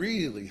 It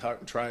really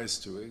tries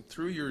to,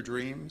 through your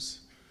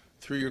dreams,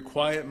 through your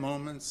quiet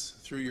moments,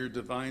 through your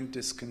divine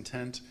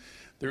discontent.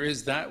 There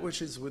is that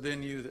which is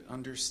within you that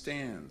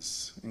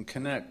understands and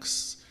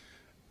connects.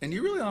 And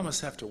you really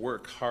almost have to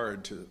work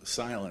hard to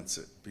silence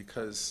it,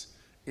 because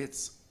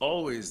it's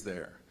always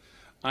there.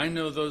 I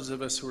know those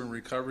of us who are in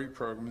recovery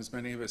programs,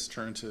 many of us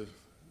turn to,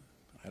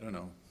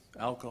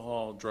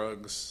 alcohol,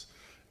 drugs,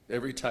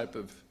 every type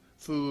of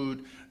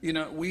food.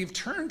 We've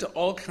turned to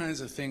all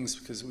kinds of things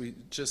because we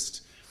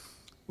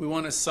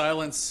want to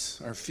silence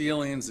our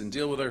feelings and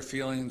deal with our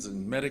feelings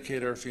and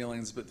medicate our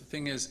feelings. But the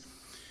thing is,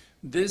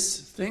 this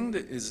thing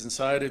that is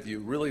inside of you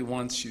really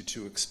wants you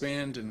to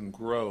expand and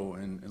grow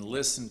and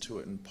listen to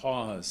it and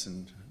pause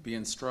and be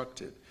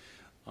instructed.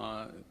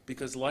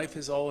 Because life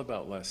is all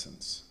about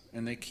lessons,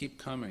 and they keep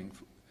coming.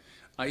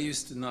 I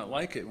used to not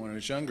like it when I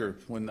was younger,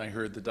 when I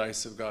heard the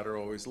dice of God are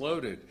always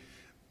loaded.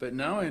 But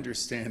now I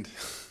understand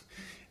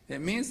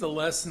it means the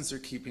lessons are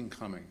keeping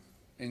coming,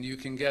 and you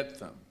can get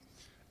them.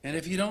 And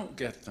if you don't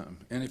get them,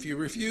 and if you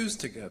refuse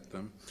to get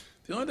them,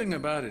 the only thing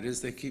about it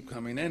is they keep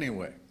coming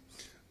anyway.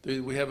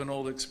 We have an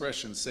old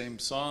expression, same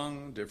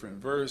song, different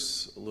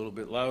verse, a little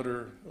bit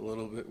louder, a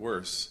little bit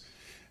worse.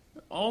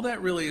 All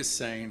that really is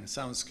saying,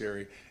 sounds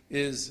scary,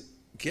 is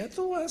get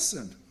the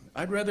lesson.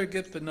 I'd rather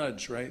get the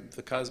nudge, right,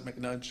 the cosmic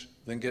nudge,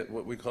 than get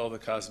what we call the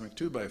cosmic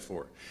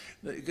 2x4.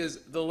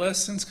 Because the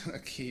lesson's going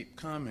to keep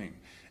coming.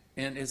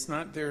 And it's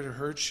not there to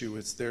hurt you,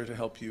 it's there to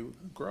help you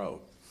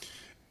grow.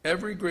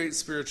 Every great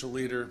spiritual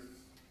leader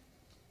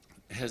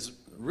has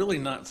really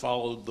not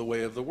followed the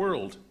way of the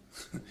world.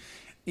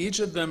 Each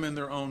of them in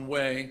their own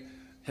way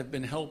have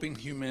been helping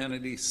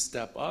humanity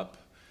step up,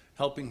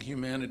 helping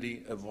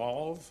humanity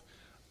evolve.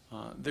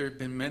 There have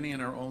been many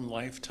in our own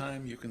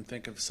lifetime. You can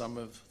think of some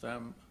of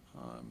them.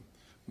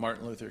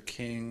 Martin Luther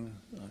King,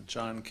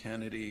 John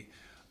Kennedy,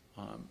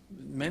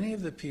 many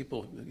of the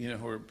people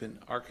who have been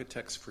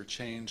architects for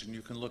change, and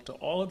you can look to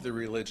all of the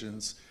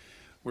religions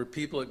where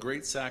people at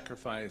great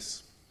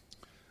sacrifice,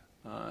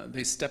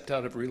 they stepped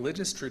out of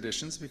religious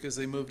traditions because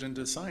they moved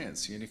into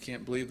science. You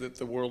can't believe that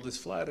the world is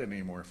flat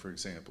anymore, for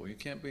example. You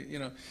can't be,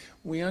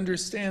 we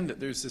understand that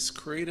there's this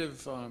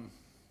creative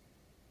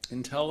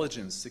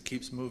intelligence that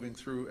keeps moving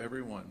through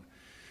everyone.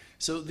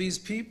 So these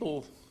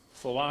people,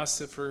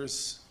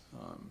 philosophers,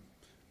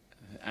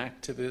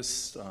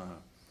 activists,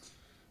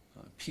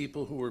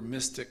 people who were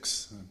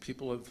mystics,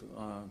 people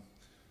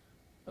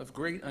of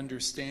great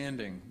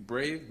understanding,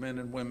 brave men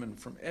and women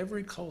from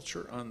every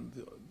culture on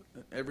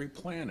every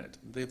planet.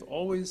 They've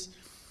always,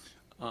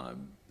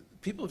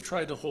 people have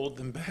tried to hold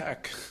them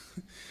back.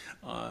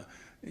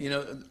 You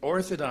know,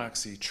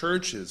 orthodoxy,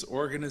 churches,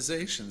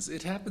 organizations,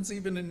 it happens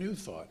even in New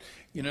Thought.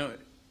 You know,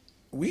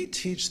 we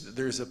teach that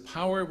there's a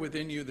power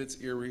within you that's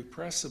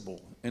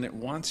irrepressible, and it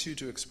wants you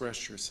to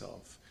express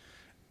yourself,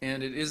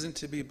 and it isn't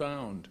to be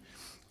bound.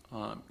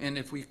 And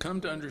if we come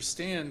to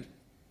understand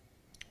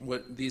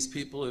what these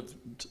people have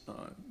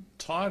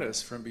taught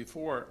us from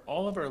before,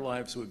 all of our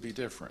lives would be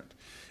different.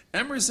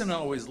 Emerson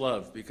always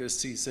loved,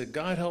 because he said,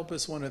 God help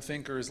us when a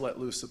thinker is let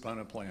loose upon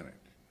a planet.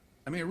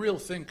 I mean, a real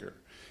thinker.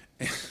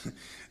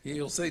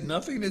 He'll say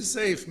nothing is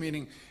safe,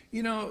 meaning,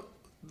 you know,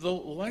 the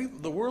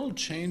world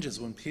changes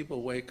when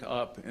people wake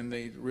up and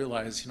they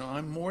realize, you know,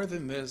 I'm more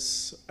than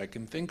this. I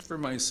can think for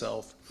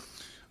myself.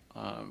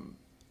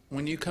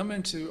 When you come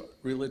into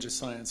religious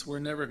science, we're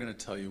never going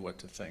to tell you what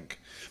to think.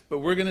 But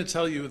we're going to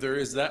tell you there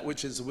is that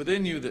which is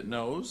within you that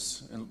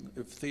knows. And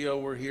if Theo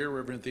were here,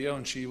 Reverend Theo,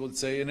 and she would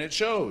say, and it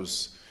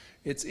shows.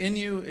 It's in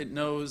you, it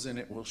knows, and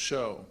it will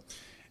show.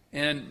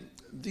 And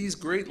these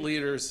great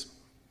leaders,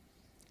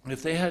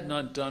 if they had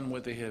not done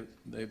what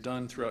they've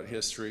done throughout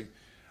history,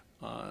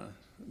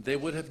 they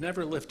would have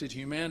never lifted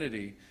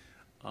humanity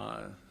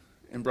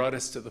and brought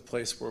us to the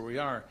place where we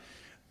are.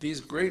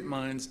 These great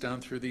minds down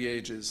through the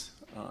ages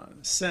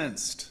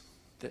sensed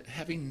that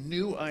having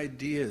new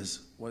ideas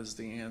was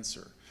the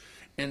answer.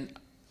 And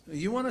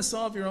you want to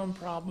solve your own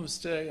problems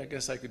today? I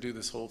guess I could do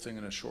this whole thing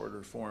in a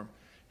shorter form.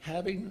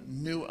 Having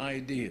new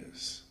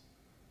ideas.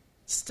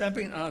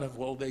 Stepping out of,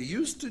 well, they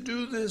used to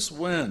do this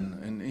when,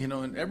 and you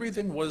know, and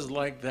everything was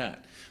like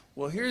that.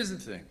 Well, here's the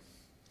thing.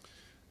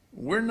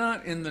 We're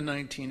not in the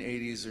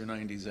 1980s or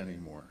 90s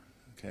anymore,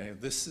 okay?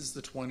 This is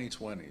the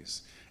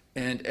 2020s.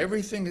 And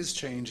everything is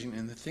changing,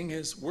 and the thing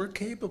is, we're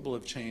capable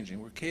of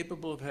changing. We're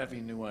capable of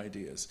having new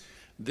ideas.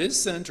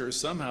 This center,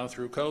 somehow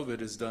through COVID,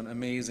 has done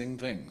amazing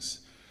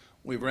things.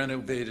 We've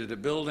renovated a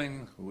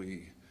building.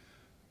 We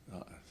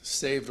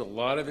saved a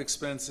lot of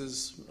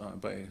expenses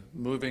by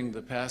moving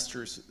the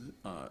pastor's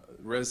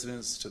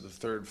residence to the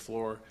 3rd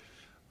floor.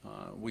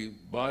 We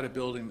bought a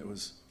building that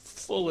was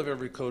full of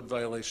every code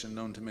violation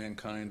known to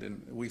mankind,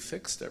 and we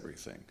fixed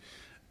everything.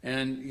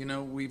 And, you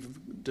know,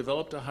 we've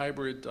developed a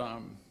hybrid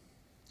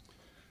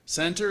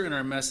center, and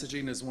our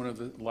messaging is one of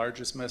the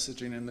largest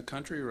messaging in the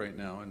country right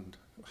now. And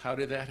how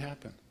did that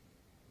happen?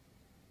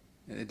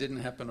 And it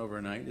didn't happen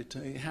overnight.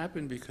 It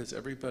happened because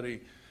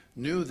everybody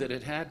knew that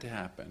it had to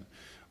happen.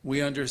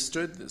 We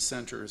understood the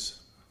centers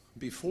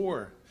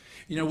before.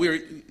 You know, we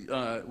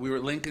were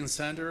at Lincoln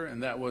Center,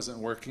 and that wasn't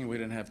working. We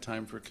didn't have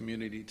time for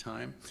community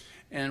time.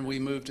 And we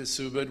moved to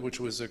Subud, which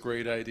was a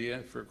great idea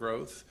for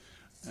growth.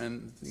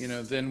 And, you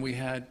know, then we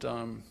had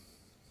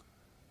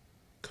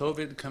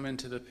COVID come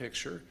into the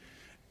picture.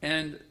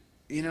 And,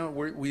 you know,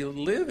 we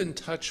live in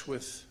touch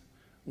with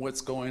what's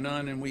going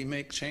on, and we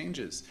make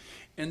changes.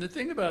 And the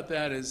thing about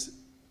that is,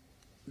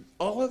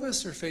 all of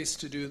us are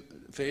faced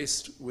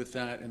with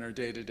that in our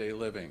day-to-day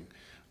living.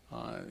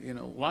 You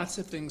know, lots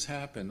of things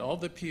happened. All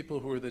the people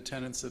who are the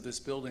tenants of this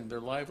building,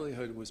 their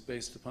livelihood was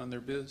based upon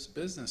their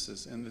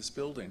businesses in this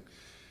building.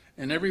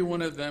 And every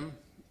one of them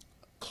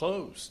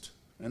closed,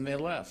 and they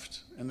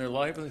left, and their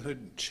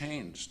livelihood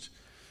changed.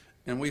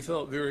 And we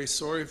felt very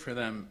sorry for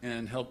them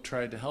and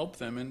tried to help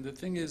them. And the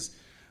thing is,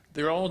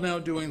 they're all now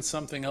doing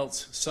something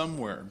else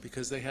somewhere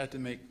because they had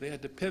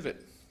to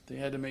pivot. They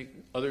had to make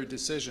other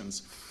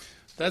decisions.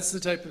 That's the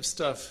type of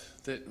stuff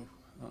that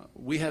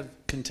we have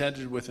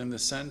contended with in the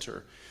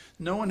center.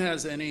 No one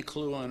has any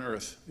clue on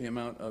earth the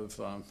amount of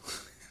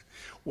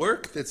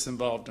work that's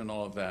involved in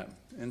all of that.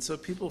 And so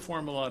people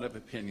form a lot of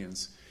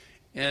opinions.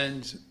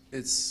 And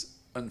it's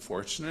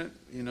unfortunate,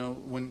 you know,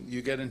 when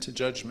you get into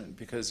judgment,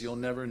 because you'll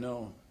never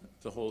know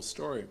the whole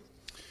story.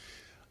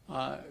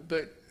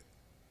 But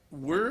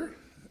we're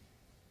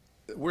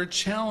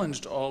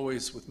challenged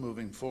always with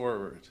moving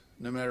forward.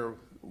 No matter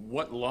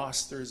what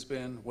loss there's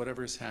been,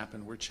 whatever's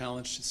happened, we're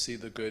challenged to see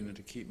the good and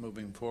to keep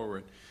moving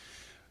forward.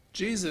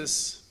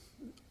 Jesus,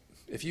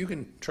 if you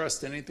can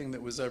trust anything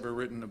that was ever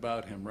written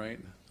about him, right?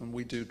 And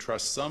we do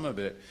trust some of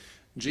it.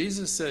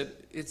 Jesus said,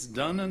 it's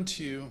done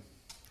unto you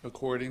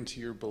according to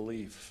your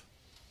belief,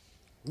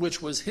 which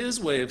was his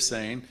way of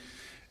saying,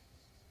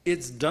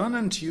 it's done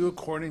unto you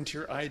according to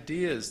your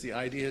ideas, the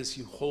ideas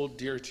you hold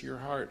dear to your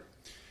heart.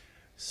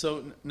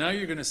 So now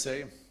you're going to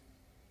say,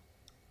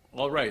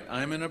 all right,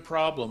 I'm in a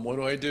problem. What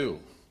do I do?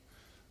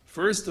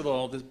 First of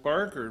all,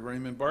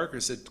 Raymond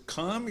Barker said,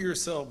 calm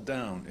yourself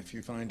down if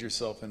you find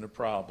yourself in a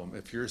problem.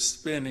 If you're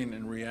spinning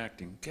and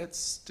reacting, get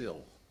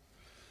still.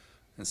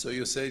 And so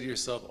you'll say to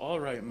yourself, all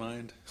right,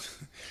 mind,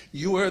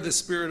 you are the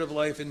spirit of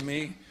life in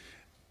me.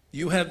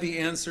 You have the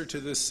answer to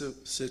this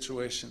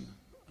situation.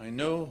 I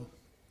know,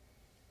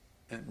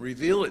 and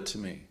reveal it to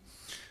me.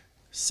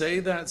 Say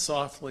that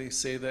softly,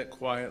 say that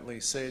quietly,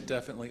 say it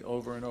definitely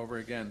over and over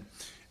again.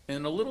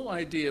 And a little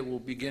idea will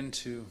begin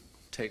to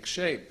take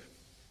shape.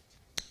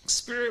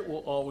 Spirit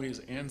will always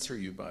answer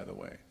you, by the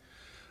way.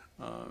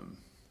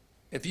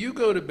 If you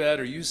go to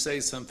bed or you say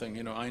something,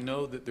 you know, I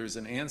know that there's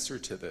an answer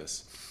to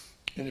this.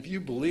 And if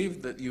you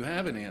believe that you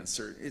have an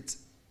answer,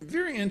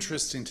 very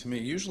interesting to me.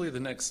 Usually the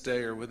next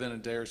day or within a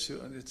day or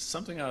two, it's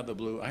something out of the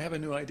blue. I have a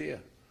new idea.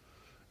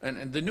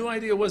 And the new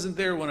idea wasn't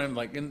there when I'm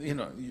like,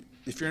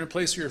 if you're in a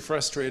place where you're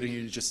frustrated and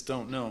you just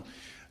don't know.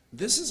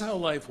 This is how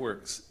life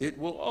works. It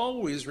will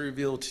always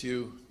reveal to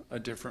you a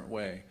different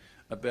way,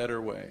 a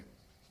better way.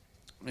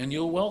 And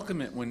you'll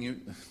welcome it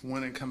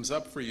when it comes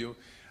up for you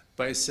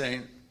by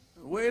saying,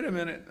 wait a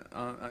minute,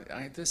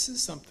 this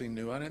is something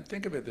new. I didn't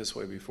think of it this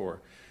way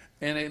before.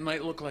 And it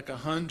might look like a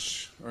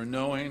hunch or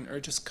knowing, or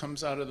it just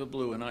comes out of the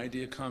blue. An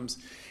idea comes,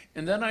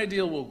 and that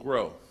idea will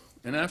grow.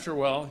 And after a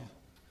while,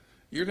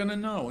 you're going to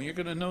know. You're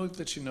going to know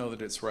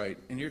that it's right.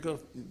 And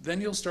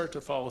then you'll start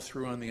to follow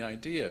through on the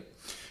idea.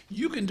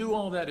 You can do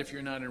all that if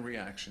you're not in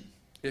reaction.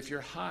 If you're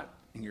hot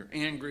and you're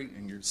angry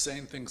and you're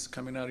saying things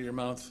coming out of your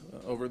mouth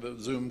over the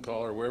Zoom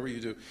call or wherever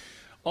you do,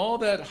 all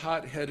that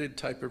hot-headed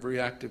type of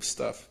reactive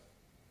stuff,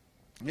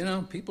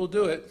 people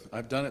do it.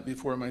 I've done it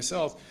before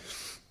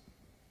myself.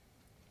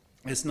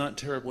 It's not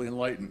terribly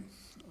enlightened.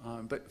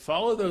 But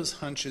follow those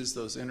hunches,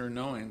 those inner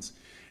knowings.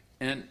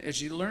 And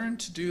as you learn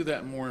to do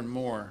that more and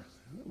more,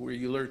 where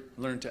you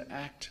learn to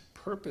act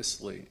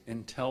purposely,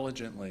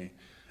 intelligently,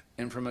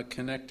 and from a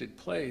connected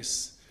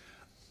place,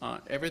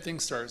 everything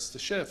starts to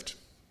shift.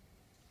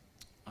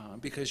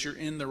 Because you're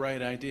in the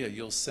right idea.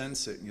 You'll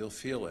sense it, you'll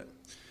feel it.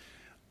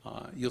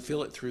 You'll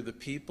feel it through the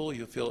people,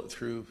 you'll feel it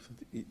through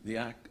the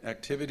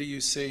activity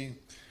you see.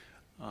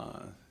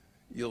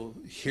 You'll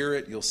hear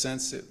it, you'll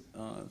sense it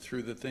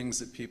through the things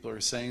that people are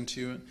saying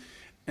to you.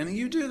 And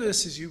you do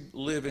this as you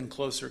live in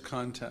closer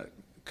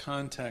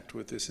contact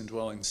with this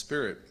indwelling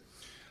spirit.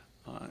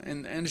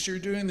 And as you're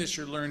doing this,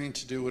 you're learning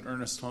to do what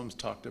Ernest Holmes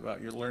talked about.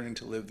 You're learning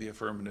to live the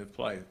affirmative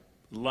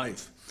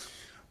life.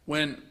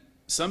 When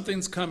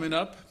something's coming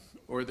up,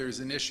 or there's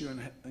an issue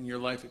in your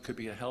life, it could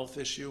be a health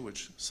issue,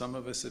 which some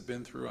of us have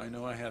been through. I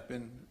know I have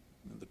been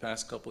in the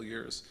past couple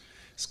years.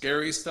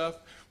 Scary stuff.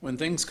 When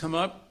things come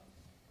up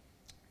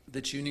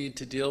that you need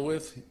to deal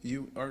with,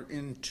 you are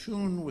in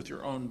tune with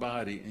your own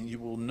body, and you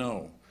will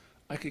know.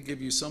 I could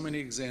give you so many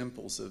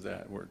examples of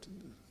that where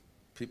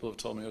people have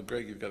told me, oh,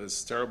 Greg, you've got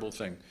this terrible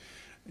thing.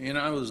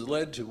 I was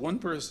led to one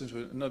person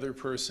to another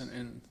person,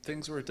 and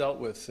things were dealt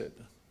with that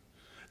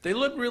they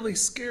look really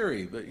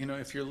scary, but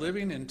if you're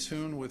living in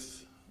tune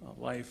with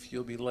life,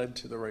 you'll be led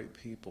to the right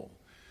people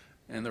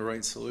and the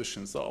right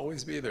solutions. They'll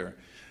always be there.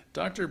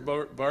 Dr.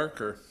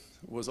 Barker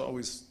was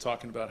always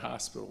talking about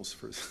hospitals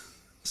for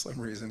some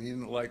reason. He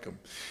didn't like them.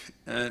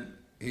 And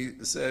he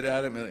said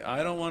adamantly,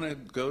 I don't want to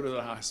go to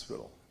the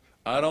hospital.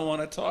 I don't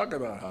want to talk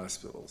about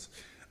hospitals,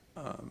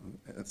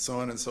 and so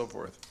on and so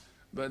forth.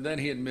 But then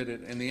he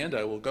admitted, in the end,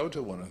 I will go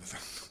to one of them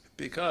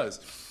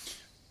because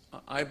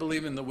I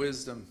believe in the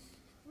wisdom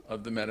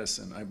of the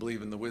medicine. I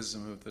believe in the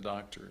wisdom of the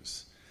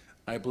doctors.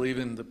 I believe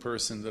in the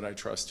person that I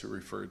trust who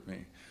referred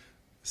me.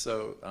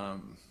 So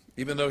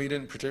even though he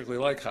didn't particularly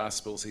like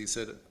hospitals, he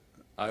said,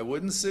 I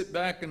wouldn't sit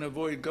back and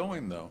avoid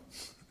going, though.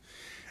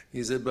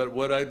 He said, but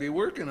what I'd be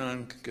working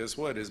on, guess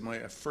what, is my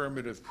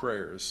affirmative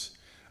prayers,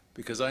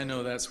 because I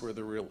know that's where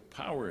the real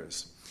power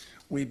is.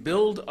 We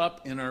build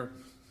up in our,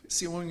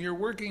 see, when you're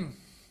working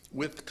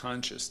with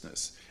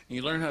consciousness, and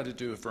you learn how to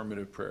do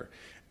affirmative prayer,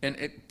 and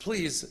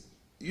please,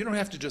 you don't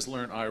have to just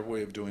learn our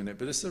way of doing it,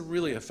 but it's a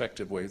really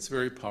effective way. It's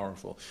very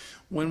powerful.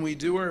 When we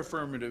do our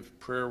affirmative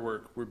prayer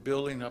work, we're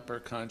building up our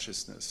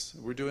consciousness.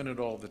 We're doing it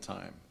all the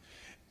time.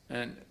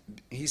 And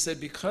he said,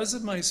 because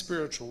of my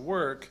spiritual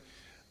work,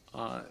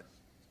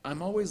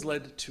 I'm always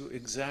led to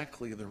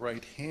exactly the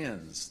right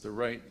hands, the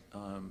right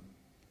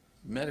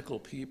medical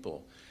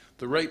people,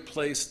 the right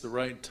place, the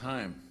right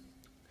time,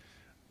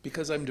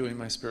 because I'm doing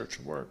my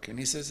spiritual work. And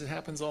he says it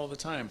happens all the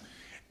time.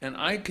 And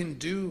I can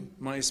do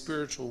my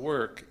spiritual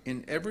work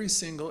in every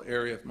single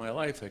area of my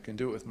life. I can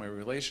do it with my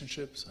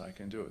relationships. I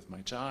can do it with my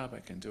job. I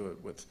can do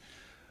it with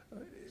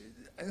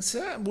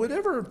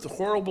whatever the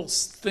horrible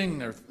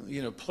thing or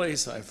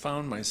place I've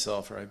found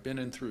myself, or I've been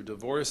in through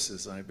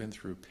divorces, I've been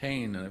through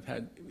pain, and I've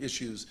had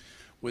issues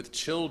with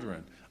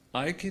children.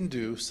 I can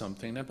do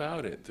something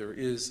about it.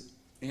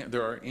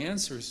 There are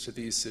answers to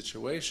these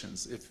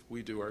situations if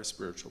we do our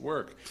spiritual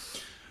work.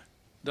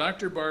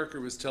 Dr. Barker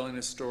was telling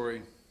a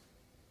story.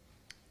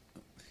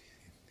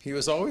 He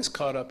was always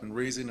caught up in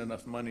raising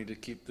enough money to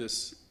keep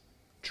this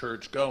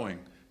church going.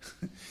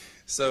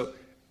 So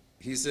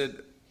he said,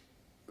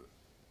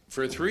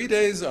 for 3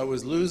 days I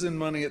was losing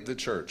money at the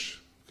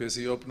church because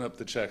he opened up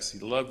the checks. He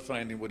loved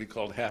finding what he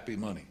called happy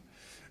money.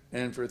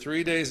 And for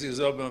 3 days he was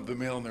opening up the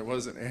mail and there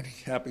wasn't any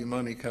happy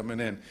money coming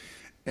in.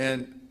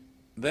 And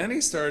then he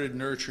started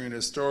nurturing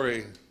a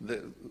story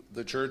that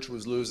the church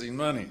was losing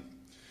money.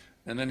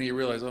 And then he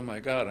realized, oh my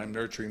God, I'm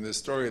nurturing this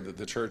story that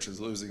the church is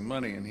losing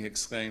money. And he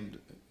exclaimed,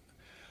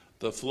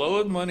 the flow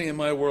of money in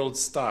my world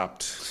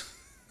stopped.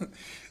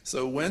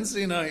 So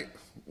Wednesday night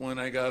when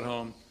I got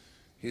home,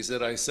 he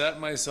said, I sat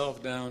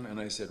myself down and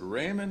I said,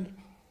 Raymond,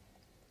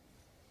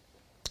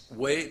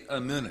 wait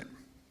a minute.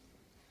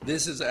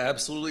 This is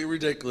absolutely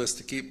ridiculous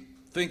to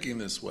keep thinking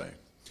this way.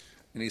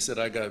 And he said,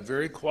 I got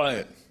very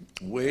quiet.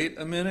 Wait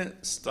a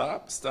minute,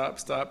 stop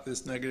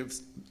this negative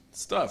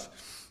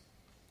stuff.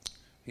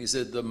 He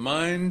said, the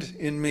mind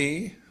in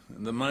me,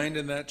 and the mind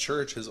in that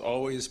church has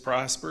always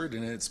prospered,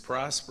 and it's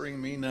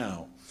prospering me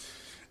now.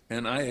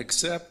 And I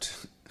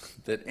accept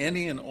that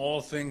any and all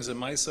things in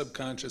my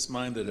subconscious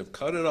mind that have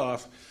cut it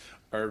off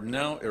are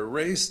now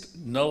erased,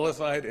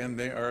 nullified, and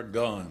they are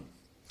gone.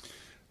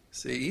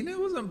 See, he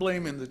wasn't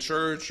blaming the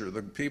church or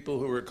the people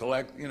who were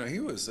collecting.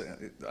 He was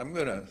saying, I'm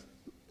going to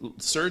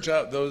search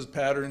out those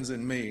patterns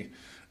in me,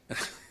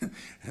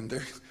 and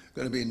they're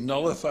going to be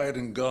nullified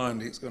and gone.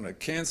 He's going to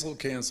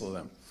cancel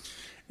them.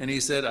 And he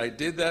said, I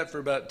did that for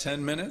about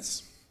 10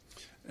 minutes,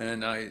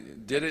 and I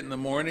did it in the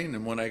morning,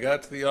 and when I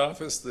got to the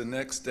office the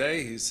next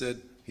day, he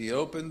said, he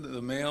opened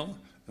the mail,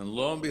 and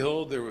lo and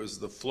behold, there was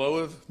the flow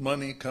of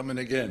money coming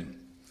again.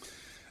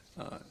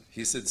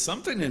 He said,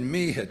 something in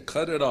me had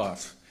cut it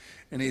off.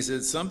 And he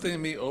said, something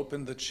in me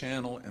opened the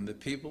channel, and the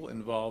people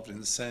involved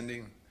in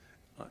sending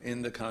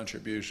in the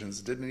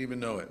contributions didn't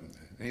even know it.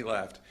 And he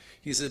laughed.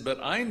 He said, but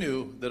I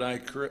knew that I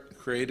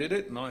created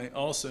it, and I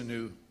also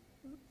knew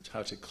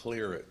how to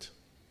clear it.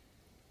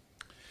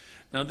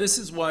 Now, this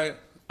is why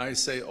I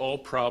say all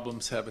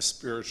problems have a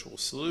spiritual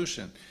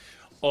solution.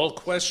 All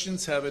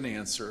questions have an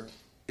answer.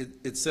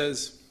 It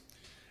says,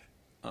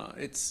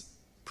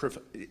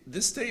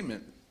 this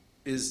statement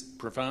is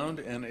profound,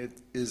 and it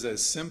is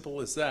as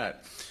simple as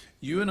that.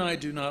 You and I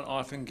do not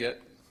often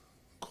get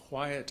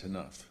quiet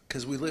enough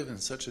because we live in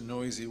such a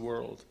noisy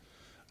world.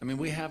 I mean,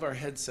 we have our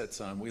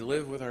headsets on. We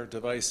live with our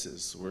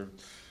devices.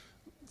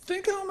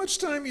 Think how much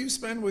time you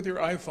spend with your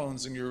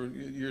iPhones and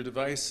your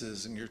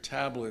devices and your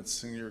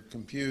tablets and your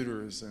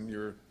computers and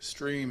your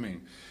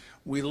streaming.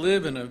 We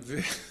live in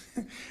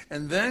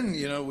and then,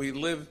 we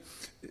live,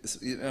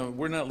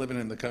 we're not living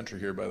in the country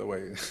here, by the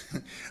way.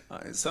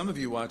 Some of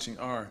you watching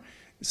are.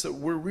 So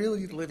we're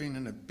really living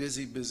in a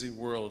busy, busy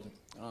world.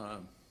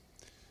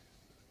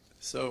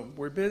 So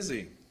we're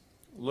busy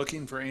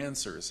looking for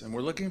answers, and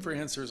we're looking for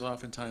answers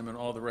oftentimes in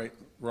all the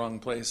wrong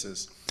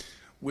places.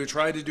 We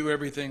try to do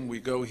everything. We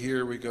go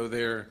here, we go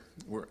there.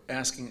 We're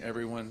asking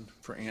everyone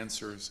for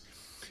answers,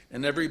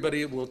 and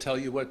everybody will tell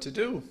you what to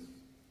do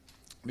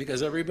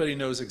because everybody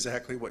knows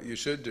exactly what you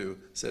should do,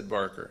 said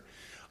Barker.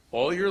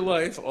 All your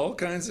life, all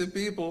kinds of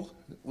people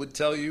would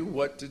tell you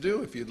what to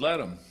do if you'd let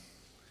them.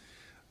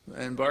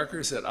 And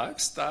Barker said,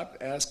 I've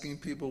stopped asking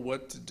people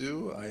what to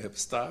do. I have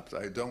stopped.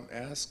 I don't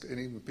ask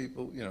any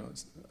people,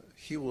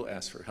 he will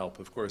ask for help,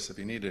 of course, if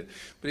he needed it.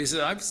 But he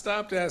said, I've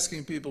stopped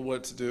asking people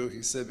what to do.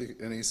 He said,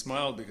 and he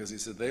smiled because he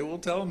said, they will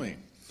tell me.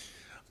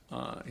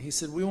 He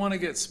said, we want to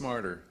get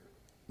smarter.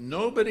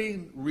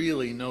 Nobody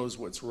really knows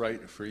what's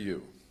right for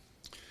you.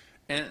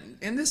 And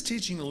in this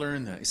teaching,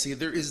 learn that. You see,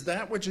 there is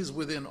that which is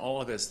within all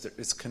of us.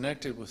 It's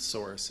connected with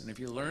Source. And if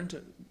you learn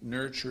to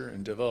nurture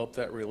and develop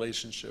that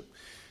relationship,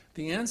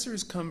 the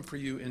answers come for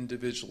you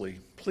individually.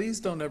 Please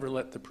don't ever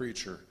let the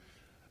preacher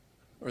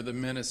or the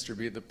minister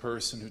be the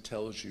person who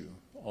tells you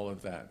all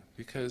of that,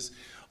 because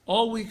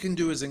all we can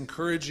do is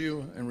encourage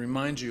you and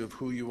remind you of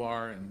who you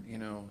are,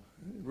 and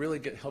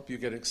really help you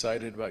get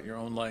excited about your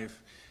own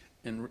life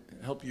and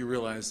help you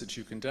realize that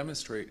you can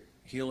demonstrate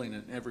healing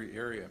in every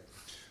area.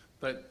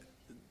 But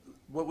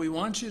what we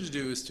want you to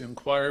do is to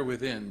inquire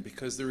within,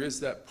 because there is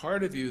that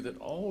part of you that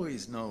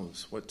always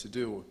knows what to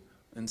do.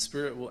 And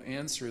Spirit will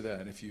answer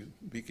that if you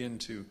begin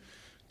to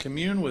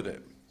commune with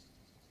it.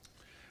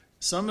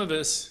 Some of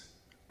us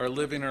are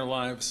living our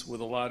lives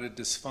with a lot of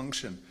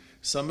dysfunction.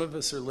 Some of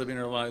us are living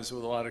our lives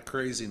with a lot of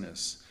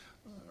craziness,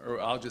 or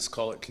I'll just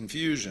call it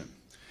confusion.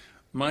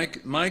 My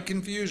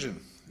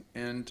confusion.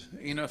 And,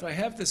 if I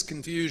have this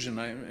confusion,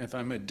 if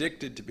I'm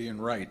addicted to being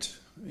right,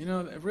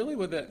 really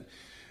what that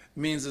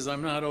means is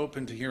I'm not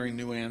open to hearing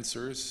new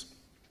answers.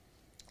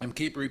 I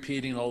keep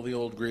repeating all the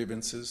old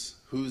grievances,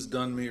 who's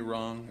done me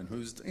wrong, and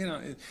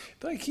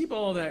if I keep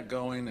all that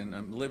going and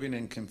I'm living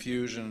in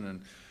confusion,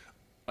 and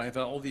I have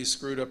all these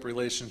screwed up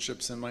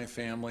relationships in my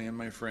family and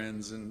my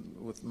friends and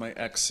with my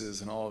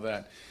exes and all of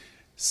that.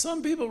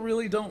 Some people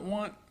really don't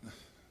want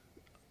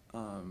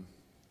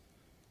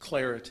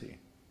clarity.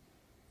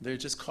 They're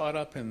just caught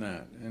up in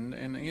that,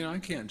 and I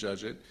can't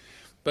judge it.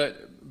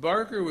 But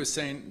Barker was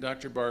saying,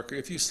 Dr. Barker,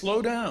 if you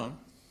slow down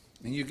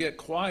and you get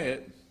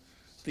quiet,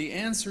 the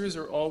answers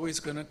are always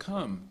going to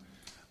come.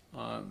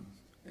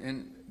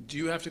 And do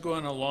you have to go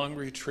on a long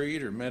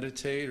retreat or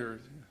meditate, or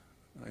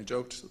I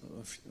joked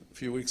a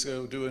few weeks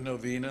ago, do a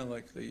novena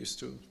like they used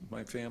to with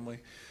my family?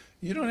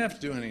 You don't have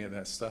to do any of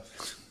that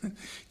stuff.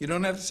 You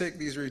don't have to take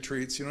these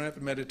retreats. You don't have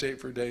to meditate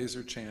for days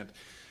or chant.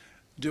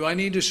 Do I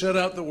need to shut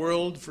out the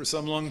world for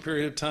some long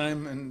period of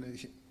time?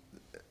 And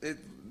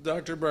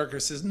Dr.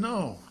 Barker says,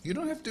 no, you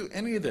don't have to do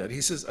any of that.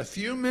 He says a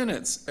few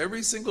minutes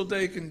every single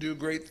day can do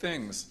great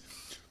things.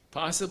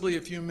 Possibly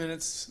a few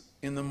minutes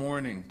in the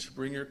morning to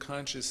bring your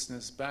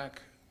consciousness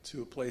back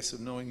to a place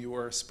of knowing you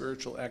are a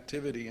spiritual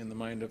activity in the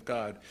mind of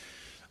God.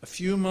 A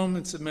few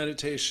moments of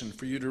meditation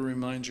for you to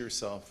remind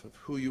yourself of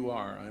who you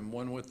are. I'm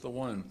one with the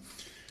One.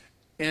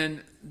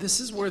 And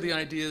this is where the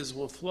ideas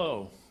will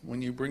flow.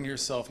 When you bring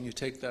yourself and you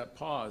take that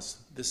pause,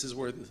 this is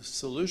where the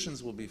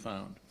solutions will be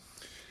found.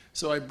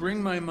 So I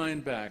bring my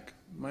mind back.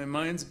 My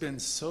mind's been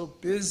so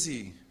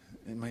busy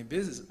in my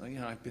business. You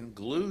know, I've been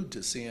glued to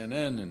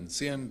CNN and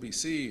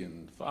CNBC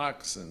and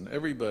Fox and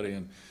everybody,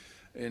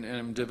 and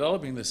I'm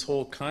developing this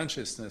whole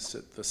consciousness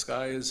that the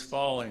sky is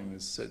falling,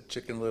 as said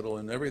Chicken Little,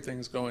 and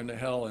everything's going to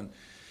hell. And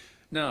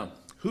now,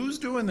 who's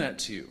doing that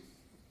to you?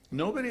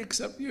 Nobody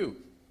except you.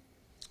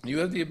 You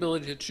have the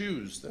ability to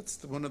choose.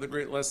 That's one of the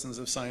great lessons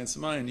of Science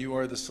of Mind. You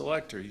are the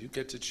selector. You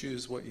get to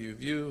choose what you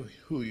view,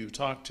 who you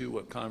talk to,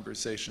 what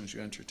conversations you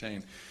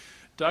entertain.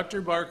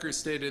 Dr. Barker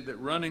stated that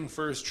running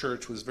First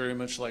Church was very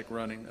much like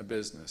running a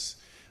business.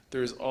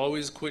 There's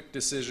always quick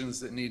decisions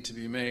that need to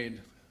be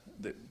made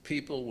that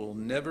people will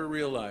never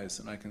realize,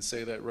 and I can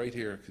say that right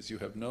here because you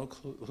have no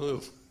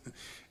clue.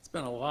 It's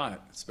been a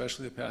lot,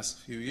 especially the past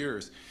few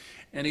years.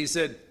 And he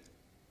said,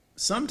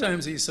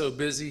 sometimes he's so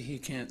busy he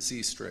can't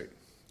see straight.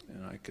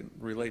 And I can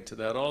relate to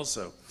that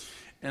also.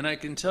 And I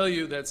can tell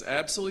you that's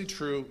absolutely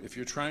true if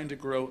you're trying to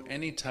grow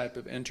any type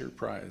of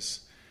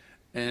enterprise.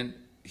 And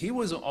he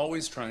was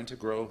always trying to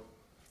grow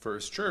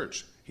First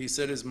Church. He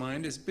said his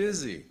mind is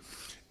busy.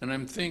 And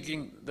I'm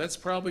thinking that's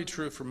probably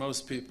true for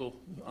most people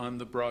on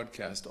the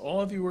broadcast.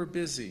 All of you are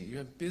busy. You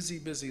have busy,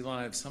 busy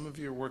lives. Some of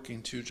you are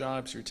working 2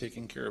 jobs. You're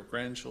taking care of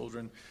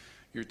grandchildren.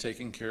 You're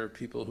taking care of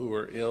people who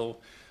are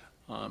ill.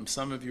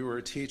 Some of you are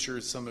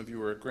teachers. Some of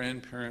you are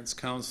grandparents,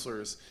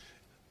 counselors.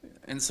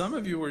 And some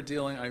of you are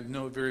dealing, I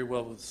know very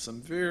well, with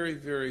some very,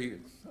 very,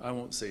 I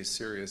won't say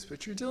serious,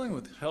 but you're dealing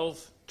with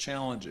health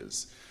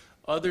challenges.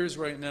 Others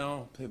right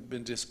now have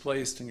been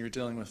displaced and you're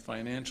dealing with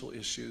financial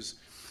issues.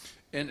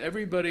 And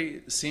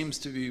everybody seems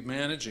to be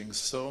managing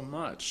so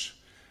much.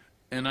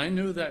 And I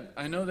know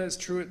that's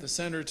true at the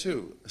center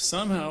too.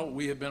 Somehow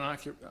we have been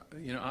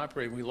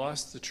operating. We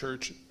lost the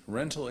church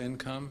rental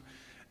income,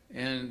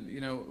 and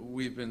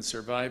we've been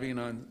surviving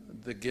on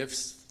the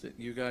gifts that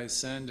you guys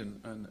send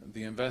and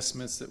the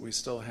investments that we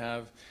still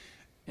have.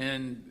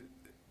 And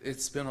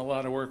it's been a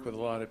lot of work with a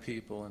lot of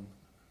people,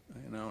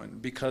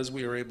 and because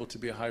we are able to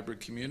be a hybrid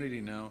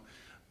community now,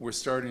 we're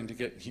starting to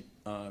get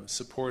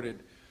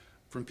supported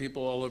from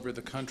people all over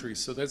the country.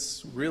 So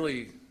that's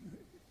really,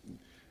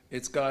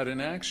 it's God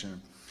in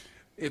action.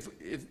 If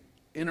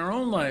in our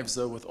own lives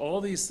though, with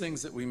all these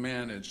things that we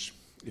manage,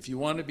 if you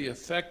want to be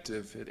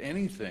effective at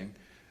anything,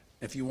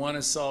 if you want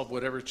to solve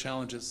whatever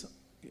challenges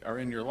are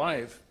in your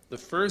life, the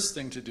first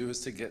thing to do is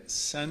to get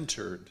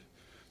centered,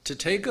 to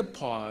take a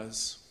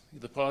pause,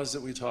 the pause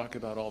that we talk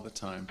about all the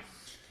time,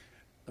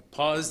 a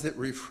pause that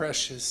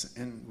refreshes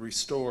and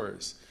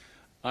restores.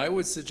 I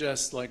would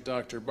suggest, like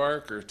Dr.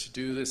 Barker, to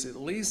do this at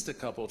least a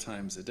couple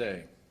times a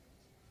day.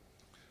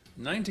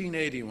 In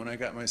 1980, when I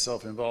got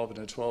myself involved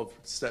in a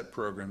 12-step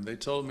program, they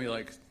told me,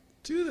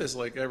 do this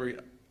every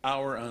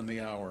hour on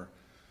the hour.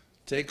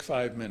 Take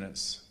 5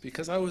 minutes,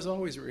 because I was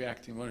always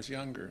reacting when I was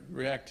younger,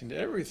 reacting to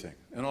everything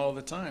and all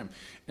the time.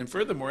 And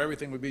furthermore,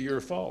 everything would be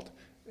your fault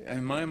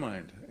in my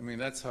mind. I mean,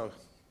 that's how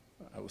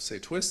I would say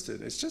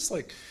twisted. It's just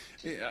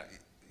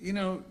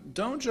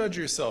don't judge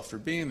yourself for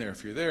being there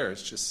if you're there.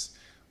 It's just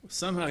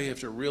somehow you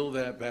have to reel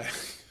that back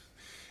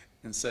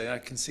and say, I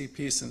can see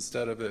peace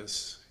instead of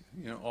this.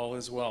 All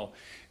is well.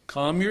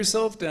 Calm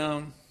yourself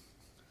down.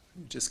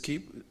 Just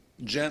keep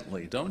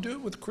gently. Don't do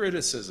it with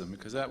criticism,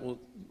 because that will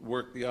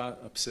work the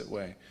opposite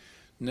way.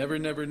 Never,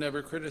 never,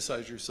 never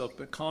criticize yourself,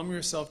 but calm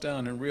yourself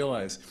down and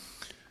realize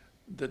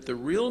that the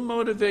real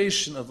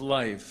motivation of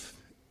life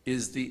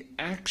is the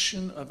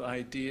action of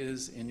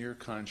ideas in your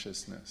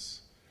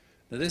consciousness.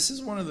 Now, this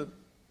is one of the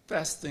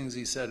best things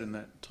he said in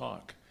that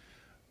talk.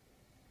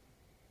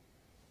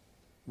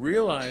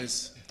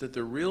 Realize that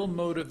the real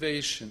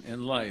motivation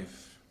in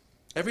life,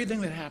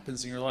 everything that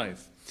happens in your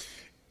life,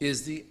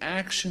 is the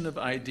action of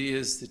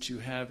ideas that you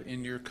have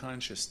in your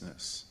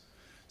consciousness.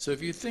 So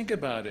if you think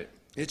about it,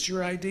 it's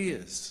your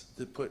ideas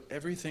that put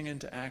everything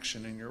into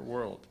action in your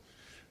world.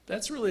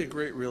 That's really a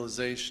great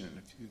realization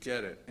if you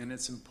get it, and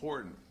it's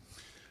important.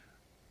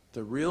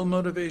 The real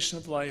motivation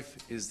of life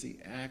is the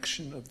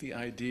action of the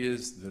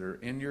ideas that are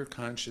in your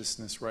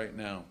consciousness right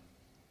now.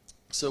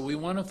 So we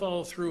want to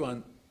follow through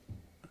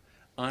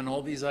on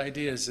all these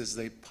ideas as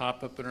they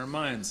pop up in our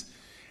minds.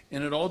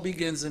 And it all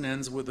begins and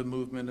ends with a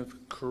movement of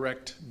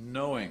correct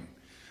knowing.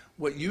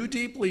 What you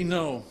deeply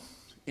know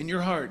in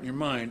your heart, in your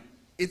mind,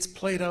 it's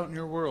played out in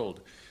your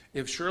world.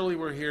 If Shirley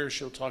were here,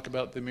 she'll talk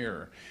about the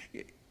mirror.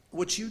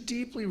 What you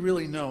deeply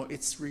really know,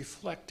 it's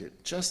reflected,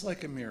 just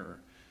like a mirror.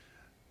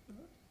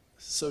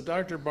 So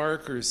Dr.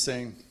 Barker is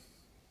saying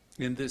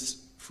in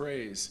this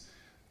phrase,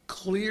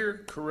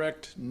 clear,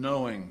 correct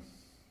knowing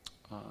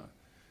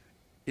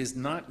is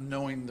not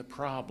knowing the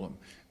problem.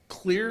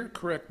 Clear,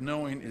 correct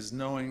knowing is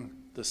knowing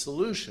the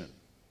solution.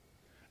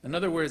 In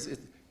other words,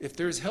 if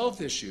there's health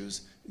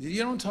issues,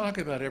 you don't talk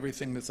about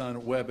everything that's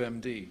on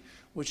WebMD.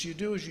 What you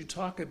do is you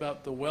talk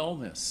about the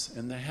wellness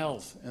and the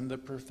health and the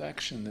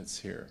perfection that's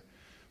here.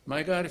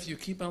 My God, if you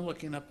keep on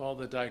looking up all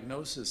the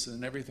diagnosis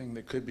and everything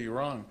that could be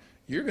wrong,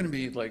 you're going to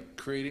be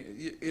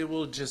creating, it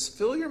will just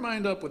fill your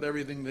mind up with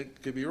everything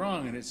that could be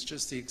wrong, and it's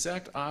just the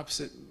exact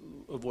opposite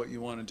of what you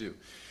want to do.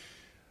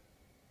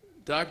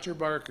 Dr.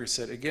 Barker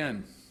said,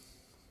 again,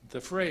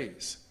 the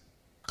phrase.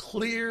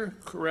 Clear,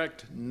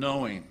 correct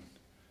knowing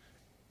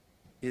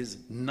is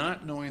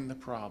not knowing the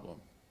problem.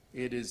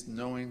 It is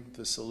knowing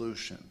the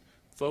solution.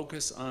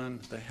 Focus on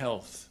the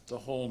health, the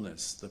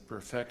wholeness, the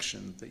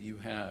perfection that you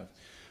have,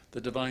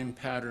 the divine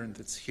pattern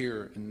that's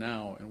here and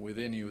now and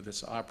within you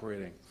that's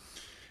operating.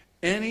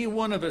 Any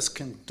one of us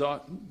can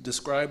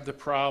describe the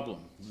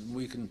problem.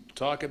 We can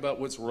talk about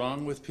what's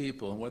wrong with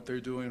people and what they're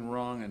doing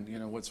wrong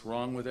and what's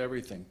wrong with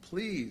everything.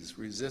 Please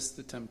resist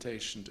the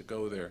temptation to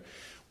go there.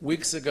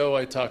 Weeks ago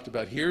I talked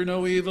about hear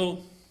no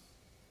evil,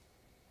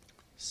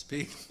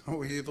 speak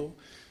no evil,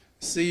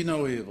 see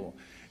no evil.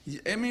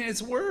 I mean,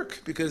 it's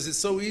work because it's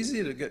so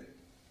easy to get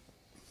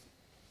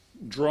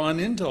drawn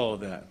into all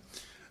of that.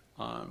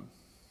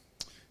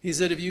 He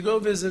said, if you go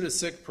visit a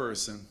sick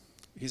person,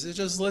 he said,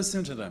 just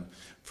listen to them.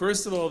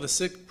 First of all, the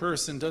sick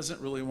person doesn't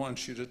really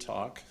want you to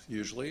talk,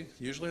 usually.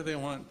 Usually they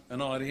want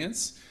an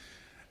audience.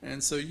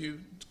 And so you,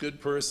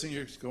 good person,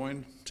 you're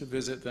going to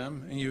visit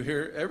them, and you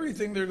hear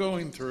everything they're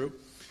going through.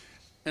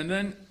 And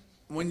then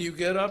when you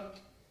get up,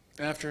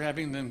 after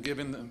having them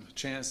given them a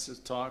chance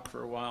to talk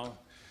for a while,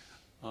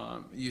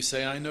 you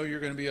say, I know you're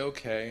going to be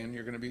okay, and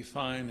you're going to be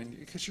fine, and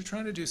because you're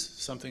trying to do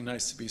something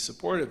nice to be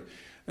supportive.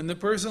 And the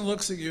person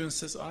looks at you and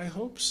says, I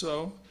hope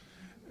so.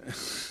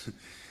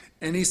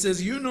 And he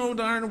says, you know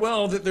darn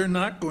well that they're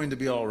not going to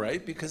be all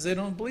right because they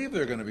don't believe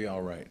they're going to be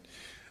all right.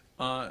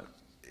 And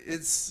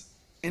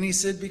he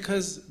said,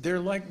 because they're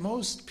like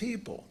most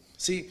people.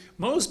 See,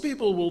 most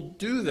people will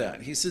do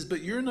that. He says, but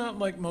you're not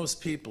like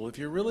most people. If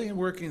you're really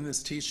working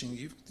this teaching,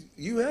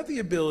 you have the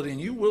ability and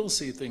you will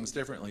see things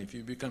differently if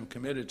you become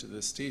committed to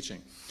this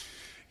teaching.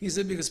 He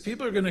said, because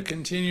people are going to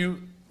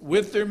continue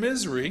with their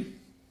misery,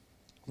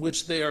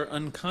 which they are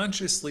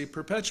unconsciously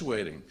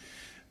perpetuating.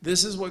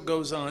 This is what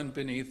goes on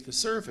beneath the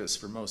surface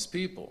for most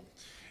people.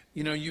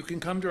 You can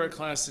come to our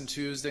class on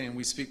Tuesday and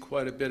we speak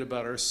quite a bit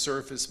about our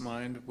surface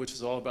mind, which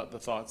is all about the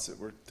thoughts that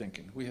we're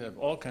thinking. We have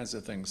all kinds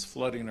of things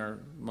flooding our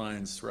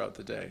minds throughout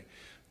the day.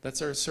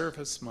 That's our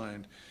surface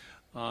mind.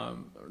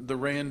 The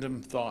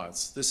random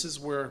thoughts. This is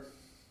where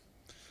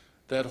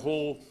that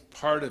whole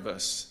part of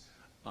us,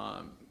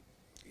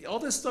 all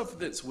this stuff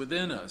that's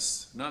within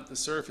us, not the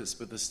surface,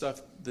 but the stuff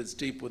that's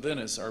deep within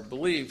us, our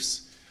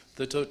beliefs,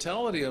 the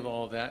totality of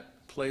all that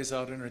plays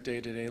out in our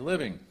day-to-day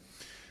living.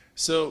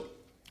 So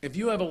if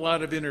you have a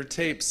lot of inner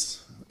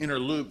tapes, inner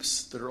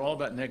loops that are all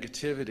about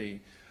negativity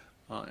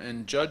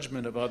and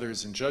judgment of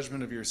others and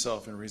judgment of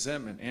yourself and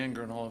resentment,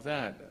 anger and all of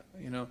that,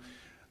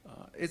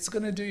 it's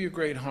going to do you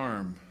great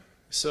harm.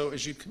 So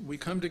as we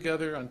come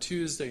together on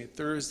Tuesday,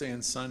 Thursday,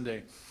 and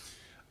Sunday,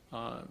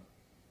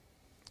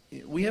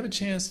 we have a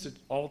chance to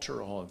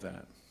alter all of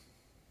that.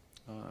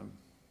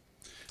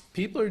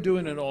 People are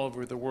doing it all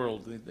over the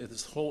world.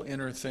 This whole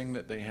inner thing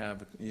that they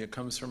have, it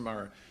comes from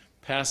our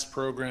past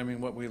programming,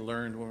 what we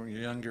learned when we were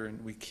younger,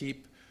 and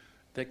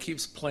that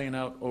keeps playing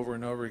out over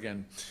and over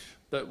again.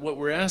 But what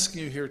we're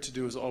asking you here to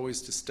do is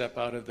always to step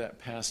out of that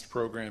past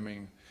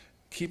programming.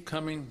 Keep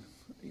coming,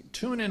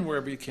 tune in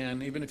wherever you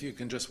can, even if you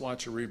can just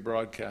watch a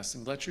rebroadcast,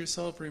 and let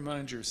yourself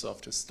remind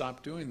yourself to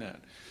stop doing that.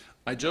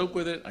 I joke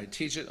with it, I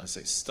teach it, I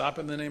say stop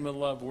in the name of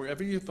love.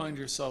 Wherever you find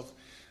yourself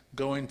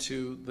going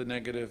to the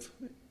negative,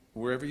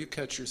 wherever you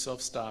catch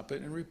yourself, stop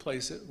it and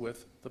replace it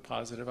with the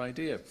positive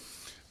idea.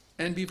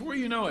 And before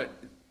you know it,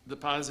 the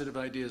positive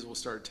ideas will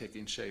start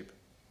taking shape.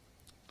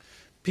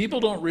 People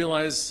don't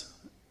realize,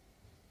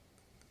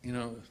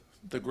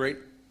 the great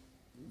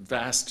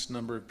vast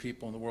number of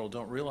people in the world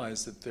don't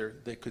realize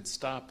that they could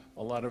stop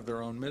a lot of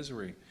their own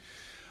misery.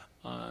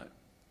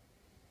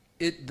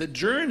 The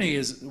journey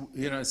is,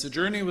 it's a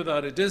journey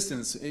without a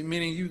distance,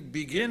 meaning you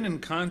begin in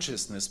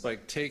consciousness by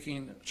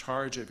taking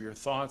charge of your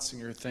thoughts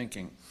and your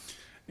thinking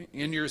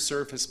in your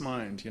surface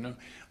mind,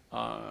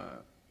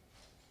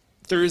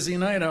 Thursday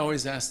night, I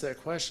always ask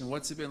that question,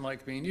 what's it been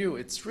like being you?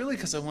 It's really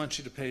because I want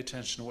you to pay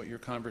attention to what your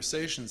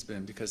conversation's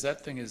been, because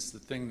that thing is the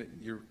thing that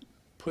you're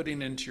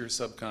putting into your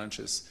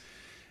subconscious.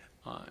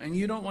 And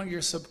you don't want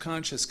your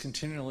subconscious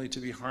continually to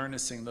be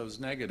harnessing those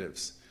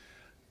negatives.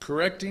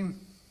 Correcting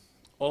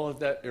all of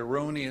that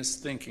erroneous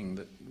thinking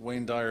that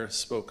Wayne Dyer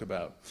spoke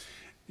about.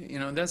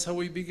 And that's how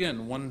we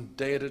begin, one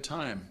day at a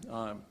time.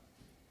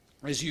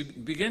 As you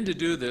begin to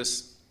do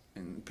this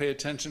and pay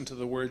attention to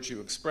the words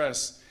you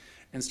express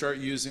and start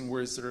using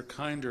words that are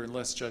kinder and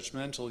less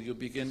judgmental, you'll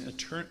begin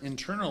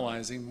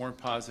internalizing more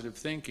positive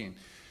thinking.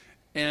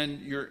 And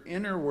your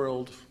inner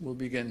world will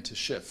begin to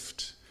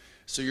shift.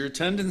 So your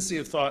tendency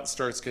of thought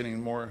starts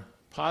getting more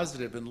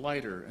positive and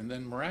lighter, and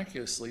then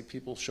miraculously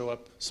people show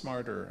up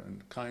smarter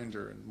and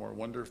kinder and more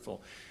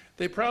wonderful.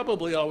 They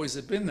probably always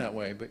have been that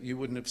way, but you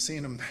wouldn't have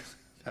seen them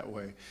that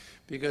way.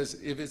 Because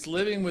if it's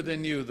living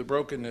within you, the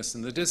brokenness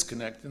and the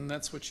disconnect, then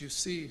that's what you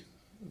see.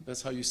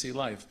 That's how you see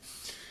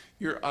life.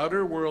 Your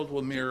outer world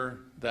will mirror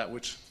that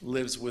which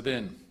lives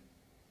within.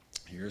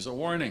 Here's a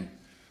warning.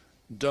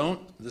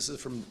 This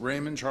is from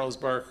Raymond Charles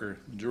Barker,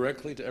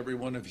 directly to every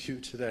one of you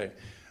today.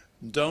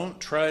 Don't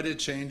try to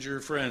change your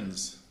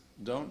friends.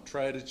 Don't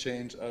try to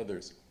change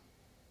others.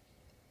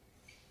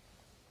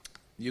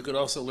 You could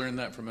also learn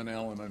that from an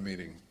Al-Anon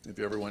meeting, if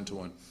you ever went to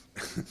one.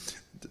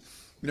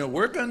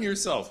 Work on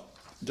yourself.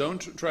 Don't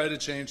try to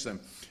change them.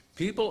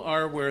 People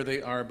are where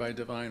they are by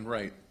divine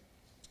right.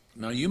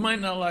 Now, you might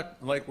not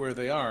like where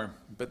they are,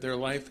 but their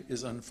life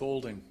is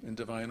unfolding in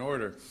divine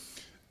order,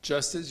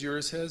 just as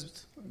yours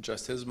has,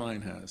 just as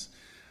mine has.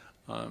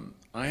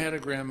 I had a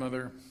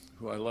grandmother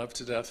who I loved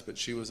to death, but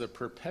she was a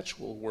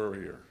perpetual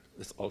worrier.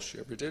 That's all she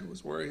ever did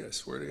was worry, I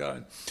swear to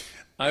God.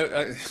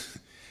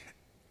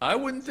 I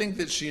wouldn't think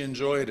that she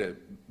enjoyed it,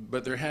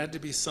 but there had to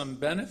be some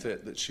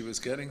benefit that she was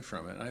getting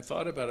from it. And I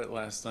thought about it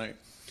last night.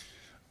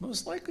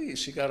 Most likely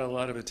she got a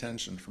lot of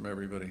attention from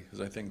everybody, as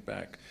I think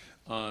back,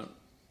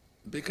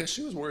 because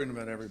she was worrying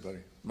about everybody.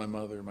 My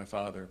mother, my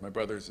father, my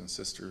brothers and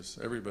sisters,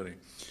 everybody.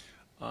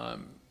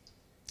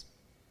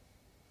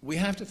 We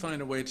have to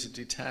find a way to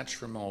detach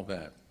from all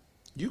that.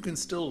 You can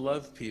still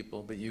love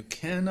people, but you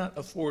cannot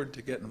afford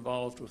to get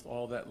involved with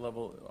all that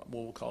level,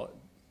 what we'll call it,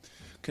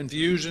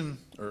 confusion,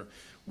 or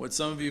what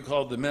some of you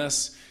call the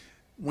mess.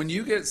 When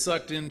you get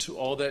sucked into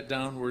all that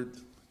downward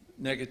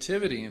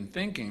negativity and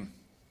thinking,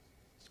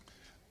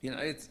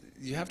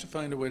 you have to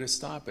find a way to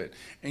stop it.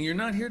 And you're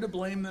not here to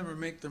blame them or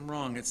make them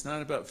wrong. It's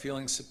not about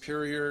feeling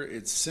superior.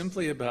 It's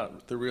simply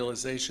about the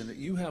realization that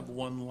you have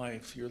one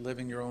life. You're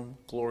living your own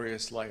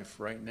glorious life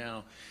right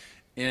now.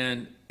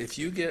 And if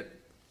you get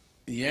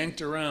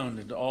yanked around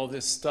into all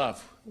this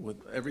stuff with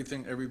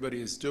everything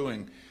everybody is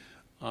doing,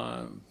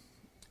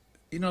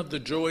 the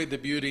joy, the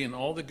beauty, and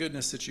all the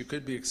goodness that you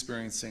could be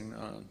experiencing,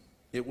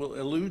 it will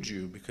elude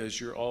you because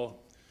you're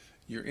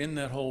in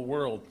that whole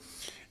world.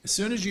 As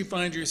soon as you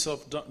find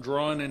yourself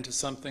drawn into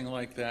something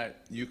like that,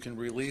 you can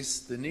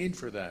release the need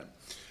for that.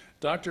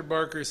 Dr.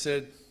 Barker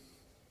said,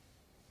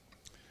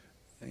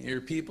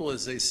 your people,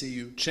 as they see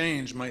you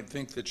change, might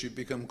think that you've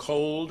become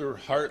cold or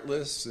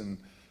heartless and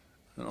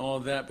all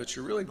of that, but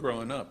you're really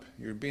growing up.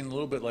 You're being a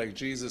little bit like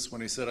Jesus when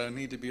he said, I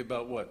need to be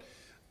about what?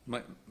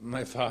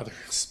 My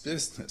Father's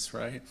business,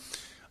 right?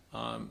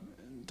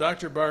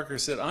 Dr. Barker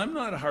said, I'm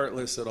not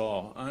heartless at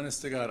all.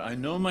 Honest to God, I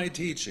know my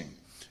teaching.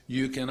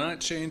 You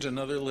cannot change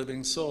another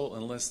living soul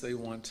unless they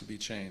want to be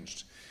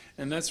changed.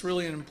 And that's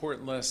really an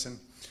important lesson.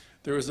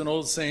 There was an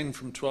old saying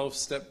from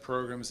 12-step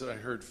programs that I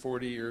heard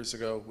 40 years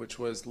ago, which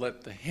was,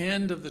 let the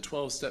hand of the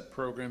 12-step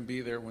program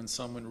be there when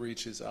someone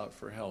reaches out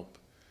for help.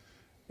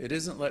 It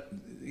isn't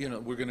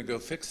we're going to go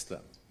fix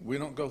them. We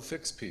don't go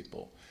fix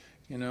people.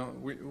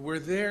 We're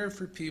there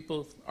for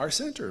people, our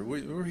center.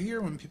 We're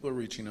here when people are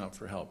reaching out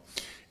for help.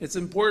 It's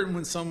important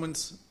when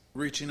someone's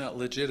reaching out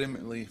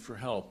legitimately for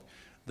help.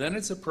 Then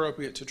it's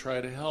appropriate to try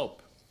to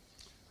help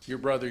your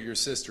brother, your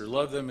sister.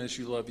 Love them as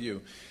you love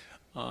you.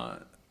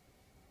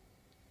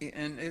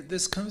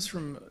 This comes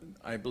from,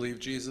 I believe,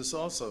 Jesus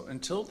also.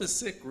 Until the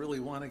sick really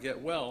want to get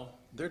well,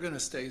 they're going to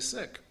stay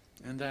sick.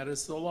 And that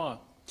is the law.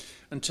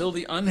 Until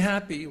the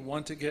unhappy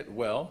want to get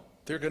well,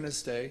 they're going to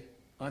stay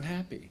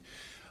unhappy.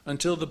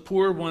 Until the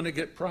poor want to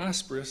get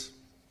prosperous,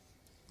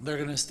 they're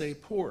going to stay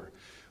poor.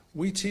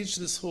 We teach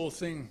this whole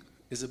thing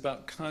is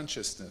about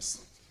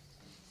consciousness.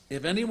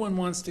 If anyone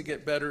wants to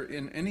get better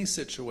in any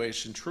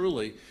situation,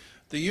 truly,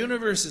 the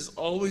universe is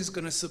always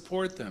going to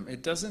support them.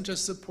 It doesn't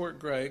just support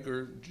Greg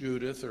or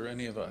Judith or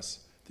any of us.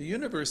 The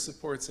universe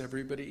supports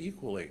everybody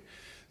equally.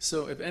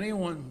 So if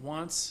anyone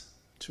wants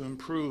to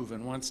improve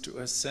and wants to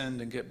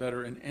ascend and get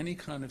better in any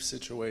kind of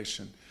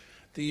situation,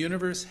 the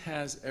universe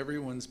has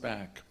everyone's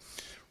back.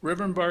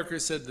 Reverend Barker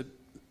said that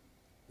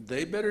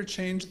they better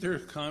change their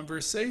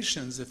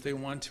conversations if they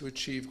want to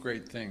achieve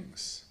great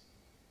things.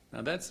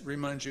 Now that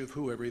reminds you of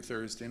who every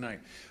Thursday night.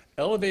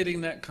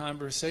 Elevating that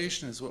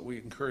conversation is what we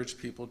encourage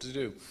people to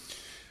do.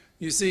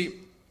 You see,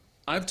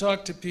 I've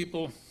talked to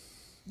people,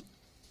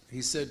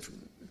 he said,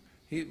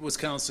 he was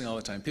counseling all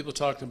the time. People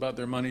talked about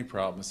their money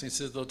problems. He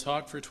says they'll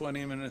talk for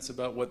 20 minutes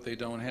about what they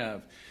don't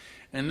have.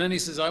 And then he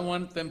says, I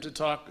want them to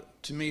talk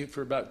to me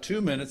for about 2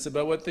 minutes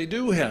about what they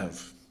do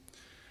have.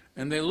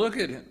 And they look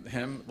at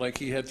him like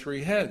he had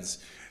 3 heads.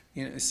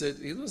 He said,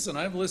 listen,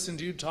 I've listened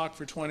to you talk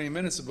for 20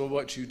 minutes about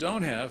what you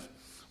don't have.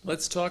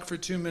 Let's talk for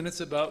 2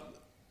 minutes about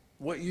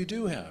what you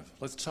do have.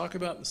 Let's talk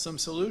about some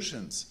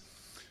solutions.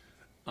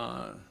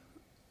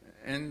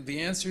 And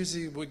the answers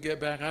he would get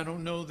back, I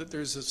don't know that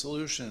there's a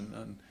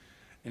solution.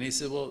 And he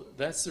said, well,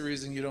 that's the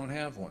reason you don't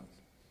have one.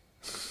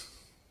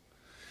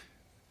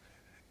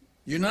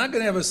 You're not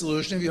going to have a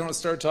solution if you don't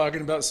start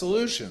talking about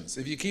solutions.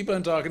 If you keep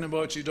on talking about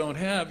what you don't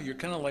have, you're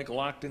kind of like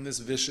locked in this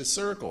vicious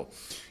circle.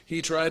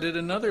 He tried it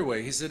another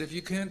way. He said, if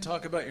you can't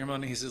talk about your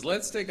money, he says,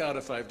 let's take out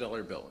a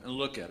 $5 bill and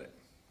look at it.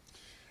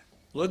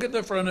 Look at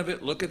the front of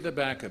it, look at the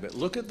back of it.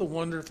 Look at the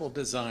wonderful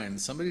design.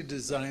 Somebody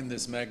designed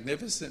this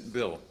magnificent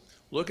bill.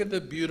 Look at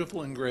the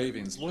beautiful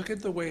engravings. Look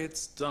at the way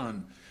it's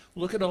done.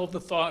 Look at all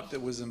the thought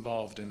that was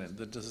involved in it,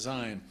 the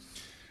design.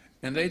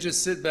 And they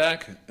just sit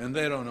back and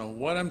they don't know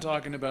what I'm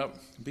talking about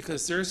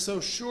because they're so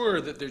sure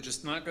that they're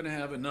just not going to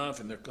have enough,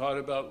 and they're caught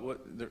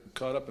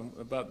up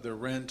about their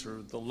rent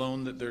or the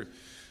loan that they're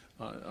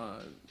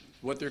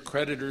what their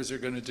creditors are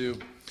going to do.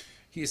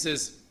 He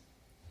says,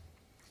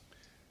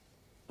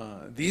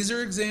 these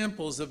are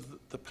examples of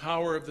the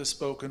power of the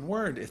spoken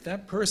word. If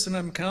that person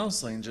I'm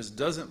counseling just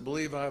doesn't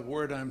believe a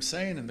word I'm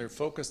saying and they're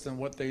focused on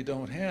what they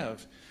don't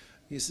have,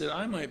 he said,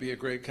 I might be a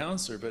great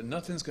counselor, but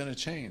nothing's going to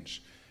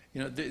change.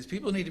 You know,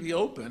 people need to be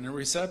open and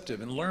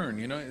receptive and learn,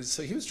 you know.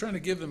 So he was trying to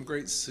give them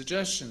great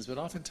suggestions, but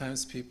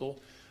oftentimes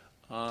people,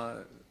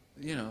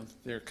 you know,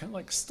 they're kind of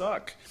like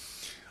stuck.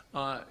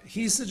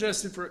 He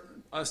suggested for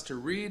us to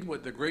read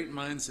what the great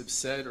minds have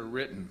said or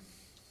written.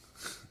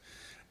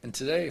 And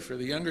today, for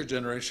the younger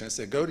generation, I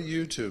say, go to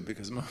YouTube,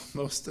 because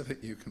most of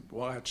it you can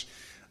watch.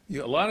 A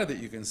lot of it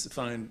you can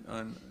find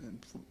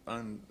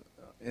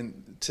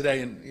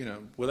today, and you know,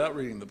 without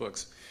reading the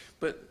books.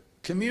 But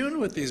commune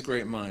with these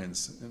great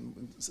minds,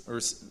 or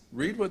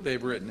read what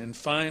they've written, and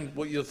find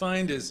what you'll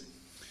find is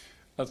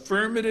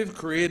affirmative,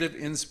 creative,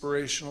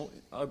 inspirational,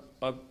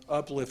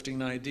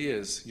 uplifting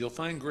ideas. You'll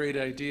find great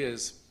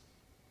ideas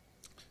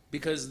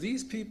because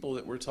these people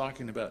that we're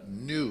talking about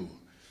knew.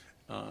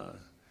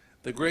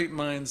 The great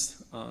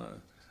minds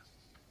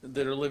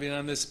that are living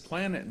on this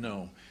planet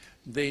know.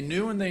 They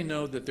knew and they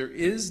know that there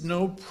is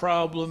no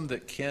problem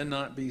that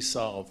cannot be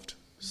solved.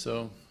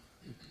 So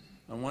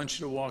I want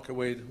you to walk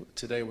away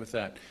today with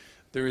that.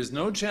 There is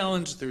no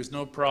challenge, there is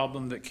no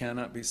problem that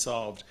cannot be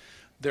solved.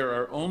 There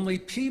are only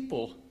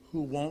people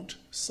who won't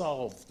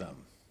solve them.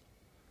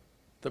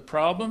 The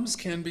problems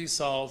can be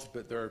solved,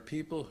 but there are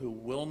people who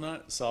will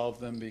not solve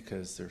them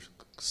because they're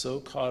so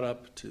caught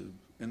up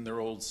in their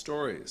old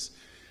stories.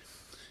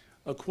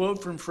 A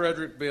quote from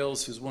Frederick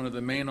Bales, who's one of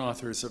the main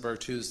authors of our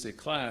Tuesday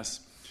class: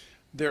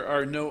 there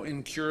are no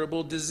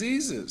incurable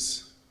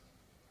diseases.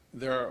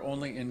 There are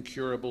only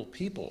incurable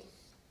people.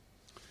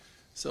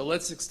 So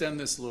let's extend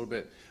this a little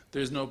bit.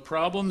 There's no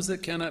problems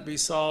that cannot be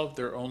solved.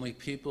 There are only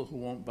people who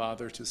won't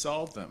bother to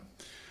solve them.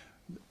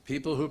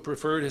 People who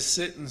prefer to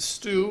sit and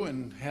stew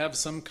and have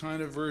some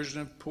kind of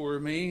version of poor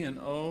me and,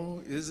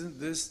 oh, isn't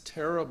this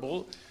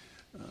terrible?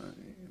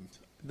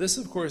 This,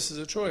 of course, is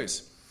a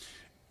choice.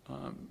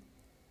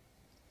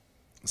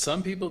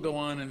 Some people go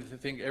on and they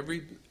think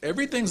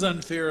everything's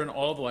unfair and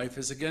all of life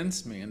is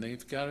against me, and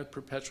they've got a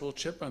perpetual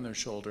chip on their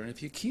shoulder. And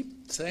if you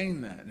keep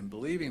saying that and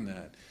believing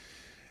that,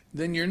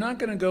 then you're not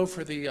going to go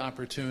for the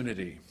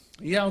opportunity.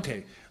 Yeah,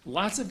 okay,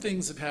 lots of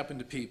things have happened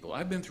to people.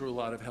 I've been through a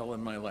lot of hell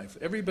in my life.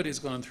 Everybody's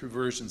gone through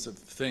versions of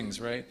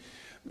things, right?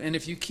 And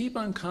if you keep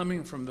on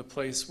coming from the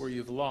place where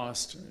you've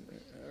lost,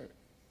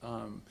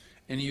 and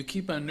you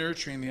keep on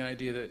nurturing the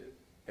idea that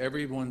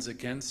everyone's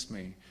against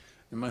me,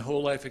 and my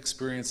whole life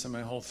experience and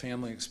my whole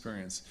family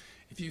experience,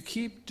 if you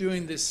keep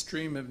doing this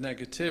stream of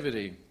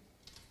negativity,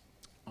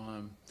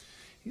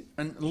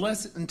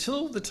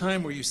 until the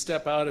time where you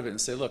step out of it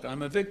and say, look,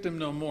 I'm a victim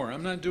no more,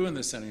 I'm not doing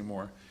this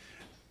anymore,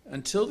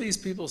 until these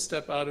people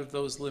step out of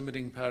those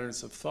limiting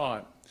patterns of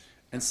thought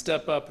and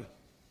step up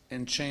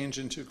and change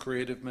into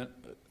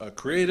a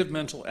creative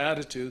mental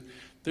attitude,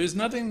 there's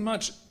nothing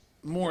much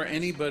more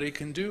anybody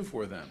can do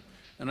for them.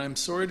 And I'm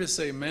sorry to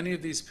say many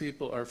of these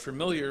people are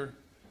familiar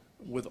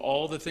with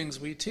all the things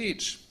we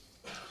teach.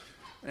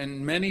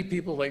 And many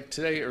people like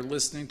today are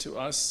listening to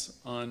us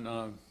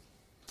on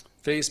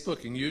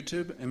Facebook and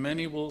YouTube, and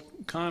many will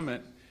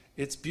comment,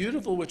 it's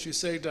beautiful what you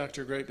say,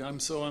 Dr. Gray, I'm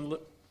so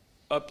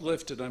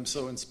uplifted, I'm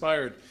so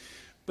inspired.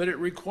 But it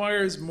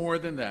requires more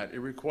than that. It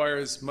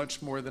requires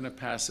much more than a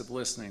passive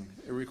listening.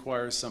 It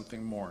requires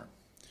something more.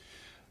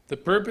 The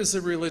purpose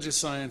of religious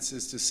science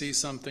is to see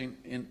something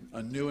in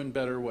a new and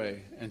better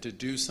way and to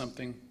do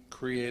something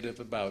creative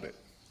about it.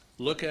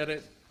 Look at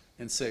it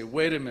and say,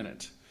 wait a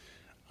minute,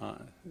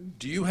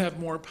 do you have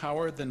more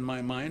power than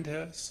my mind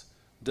has?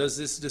 Does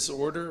this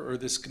disorder or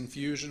this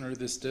confusion or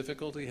this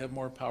difficulty have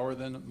more power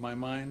than my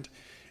mind?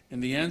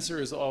 And the answer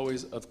is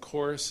always, of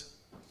course,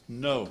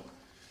 no.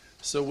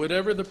 So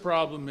whatever the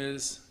problem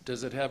is,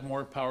 does it have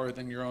more power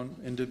than your own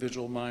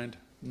individual mind?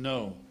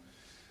 No.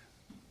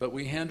 But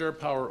we hand our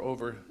power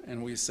over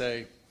and we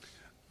say,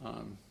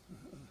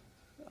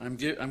 I'm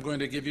going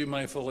to give you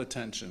my full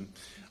attention.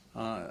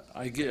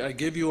 I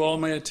give you all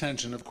my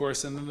attention, of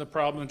course, and then the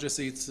problem just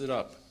eats it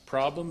up.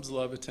 Problems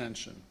love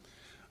attention.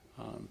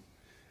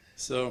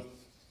 So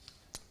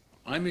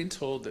I'm being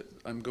told that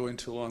I'm going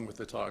too long with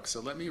the talk,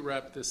 so let me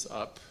wrap this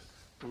up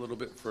a little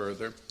bit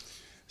further.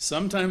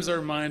 Sometimes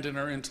our mind and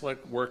our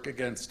intellect work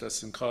against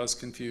us and cause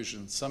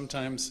confusion.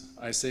 Sometimes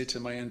I say to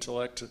my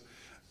intellect,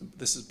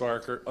 this is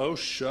Barker, oh,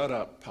 shut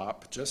up,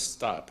 Pop, just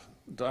stop.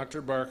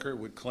 Dr. Barker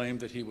would claim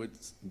that he would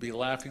be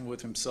laughing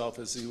with himself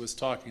as he was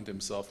talking to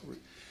himself.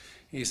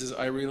 He says,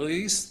 I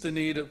release the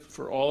need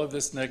for all of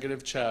this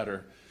negative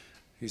chatter.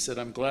 He said,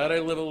 I'm glad I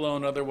live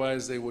alone,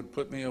 otherwise they would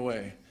put me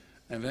away.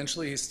 And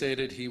eventually he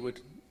stated he would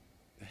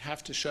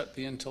have to shut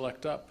the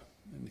intellect up.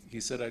 And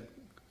he said, I'd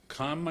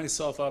calm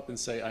myself up and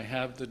say, I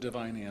have the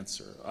divine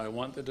answer. I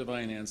want the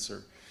divine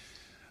answer.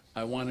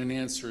 I want an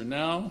answer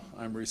now.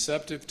 I'm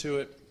receptive to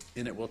it,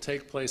 and it will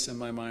take place in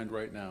my mind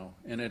right now.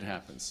 And it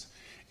happens.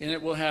 And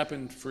it will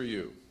happen for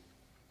you.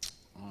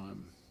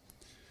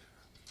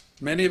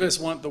 Many of us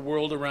want the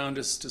world around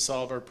us to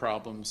solve our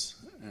problems,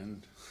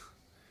 and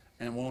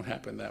it won't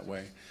happen that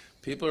way.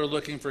 People are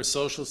looking for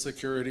Social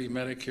Security,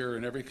 Medicare,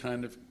 and every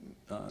kind of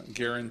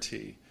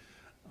guarantee.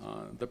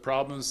 The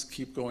problems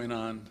keep going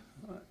on,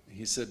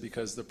 he said,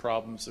 because the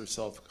problems are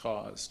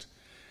self-caused.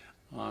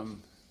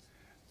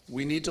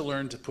 We need to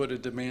learn to put a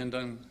demand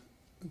on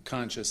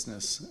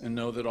consciousness and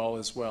know that all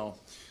is well.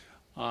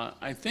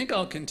 I think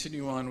I'll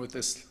continue on with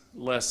this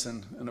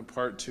lesson in a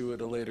part 2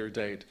 at a later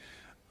date.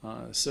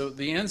 So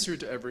the answer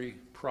to every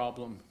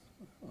problem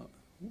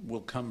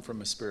will come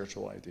from a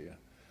spiritual idea.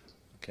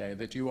 Okay,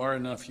 that you are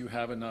enough, you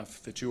have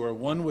enough, that you are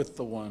one with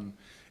the one.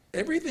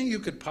 Everything you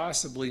could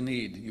possibly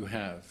need, you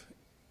have.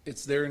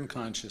 It's there in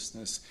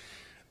consciousness.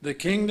 The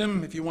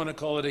kingdom, if you want to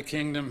call it a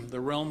kingdom, the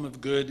realm of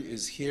good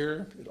is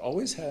here. It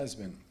always has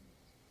been.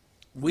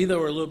 We,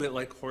 though, are a little bit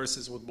like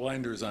horses with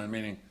blinders on,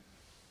 meaning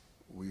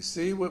we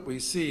see what we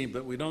see,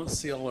 but we don't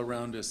see all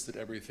around us that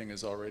everything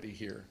is already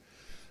here.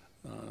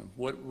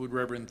 What would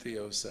Reverend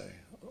Theo say?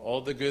 All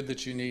the good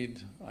that you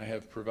need, I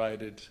have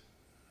provided.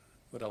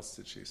 What else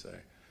did she say?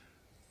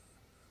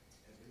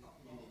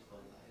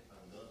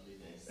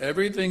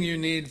 Everything you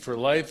need for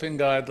life and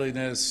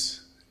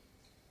godliness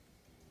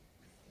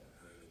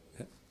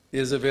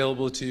is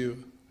available to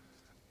you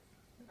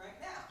Right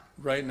now.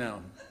 right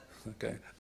now. Okay.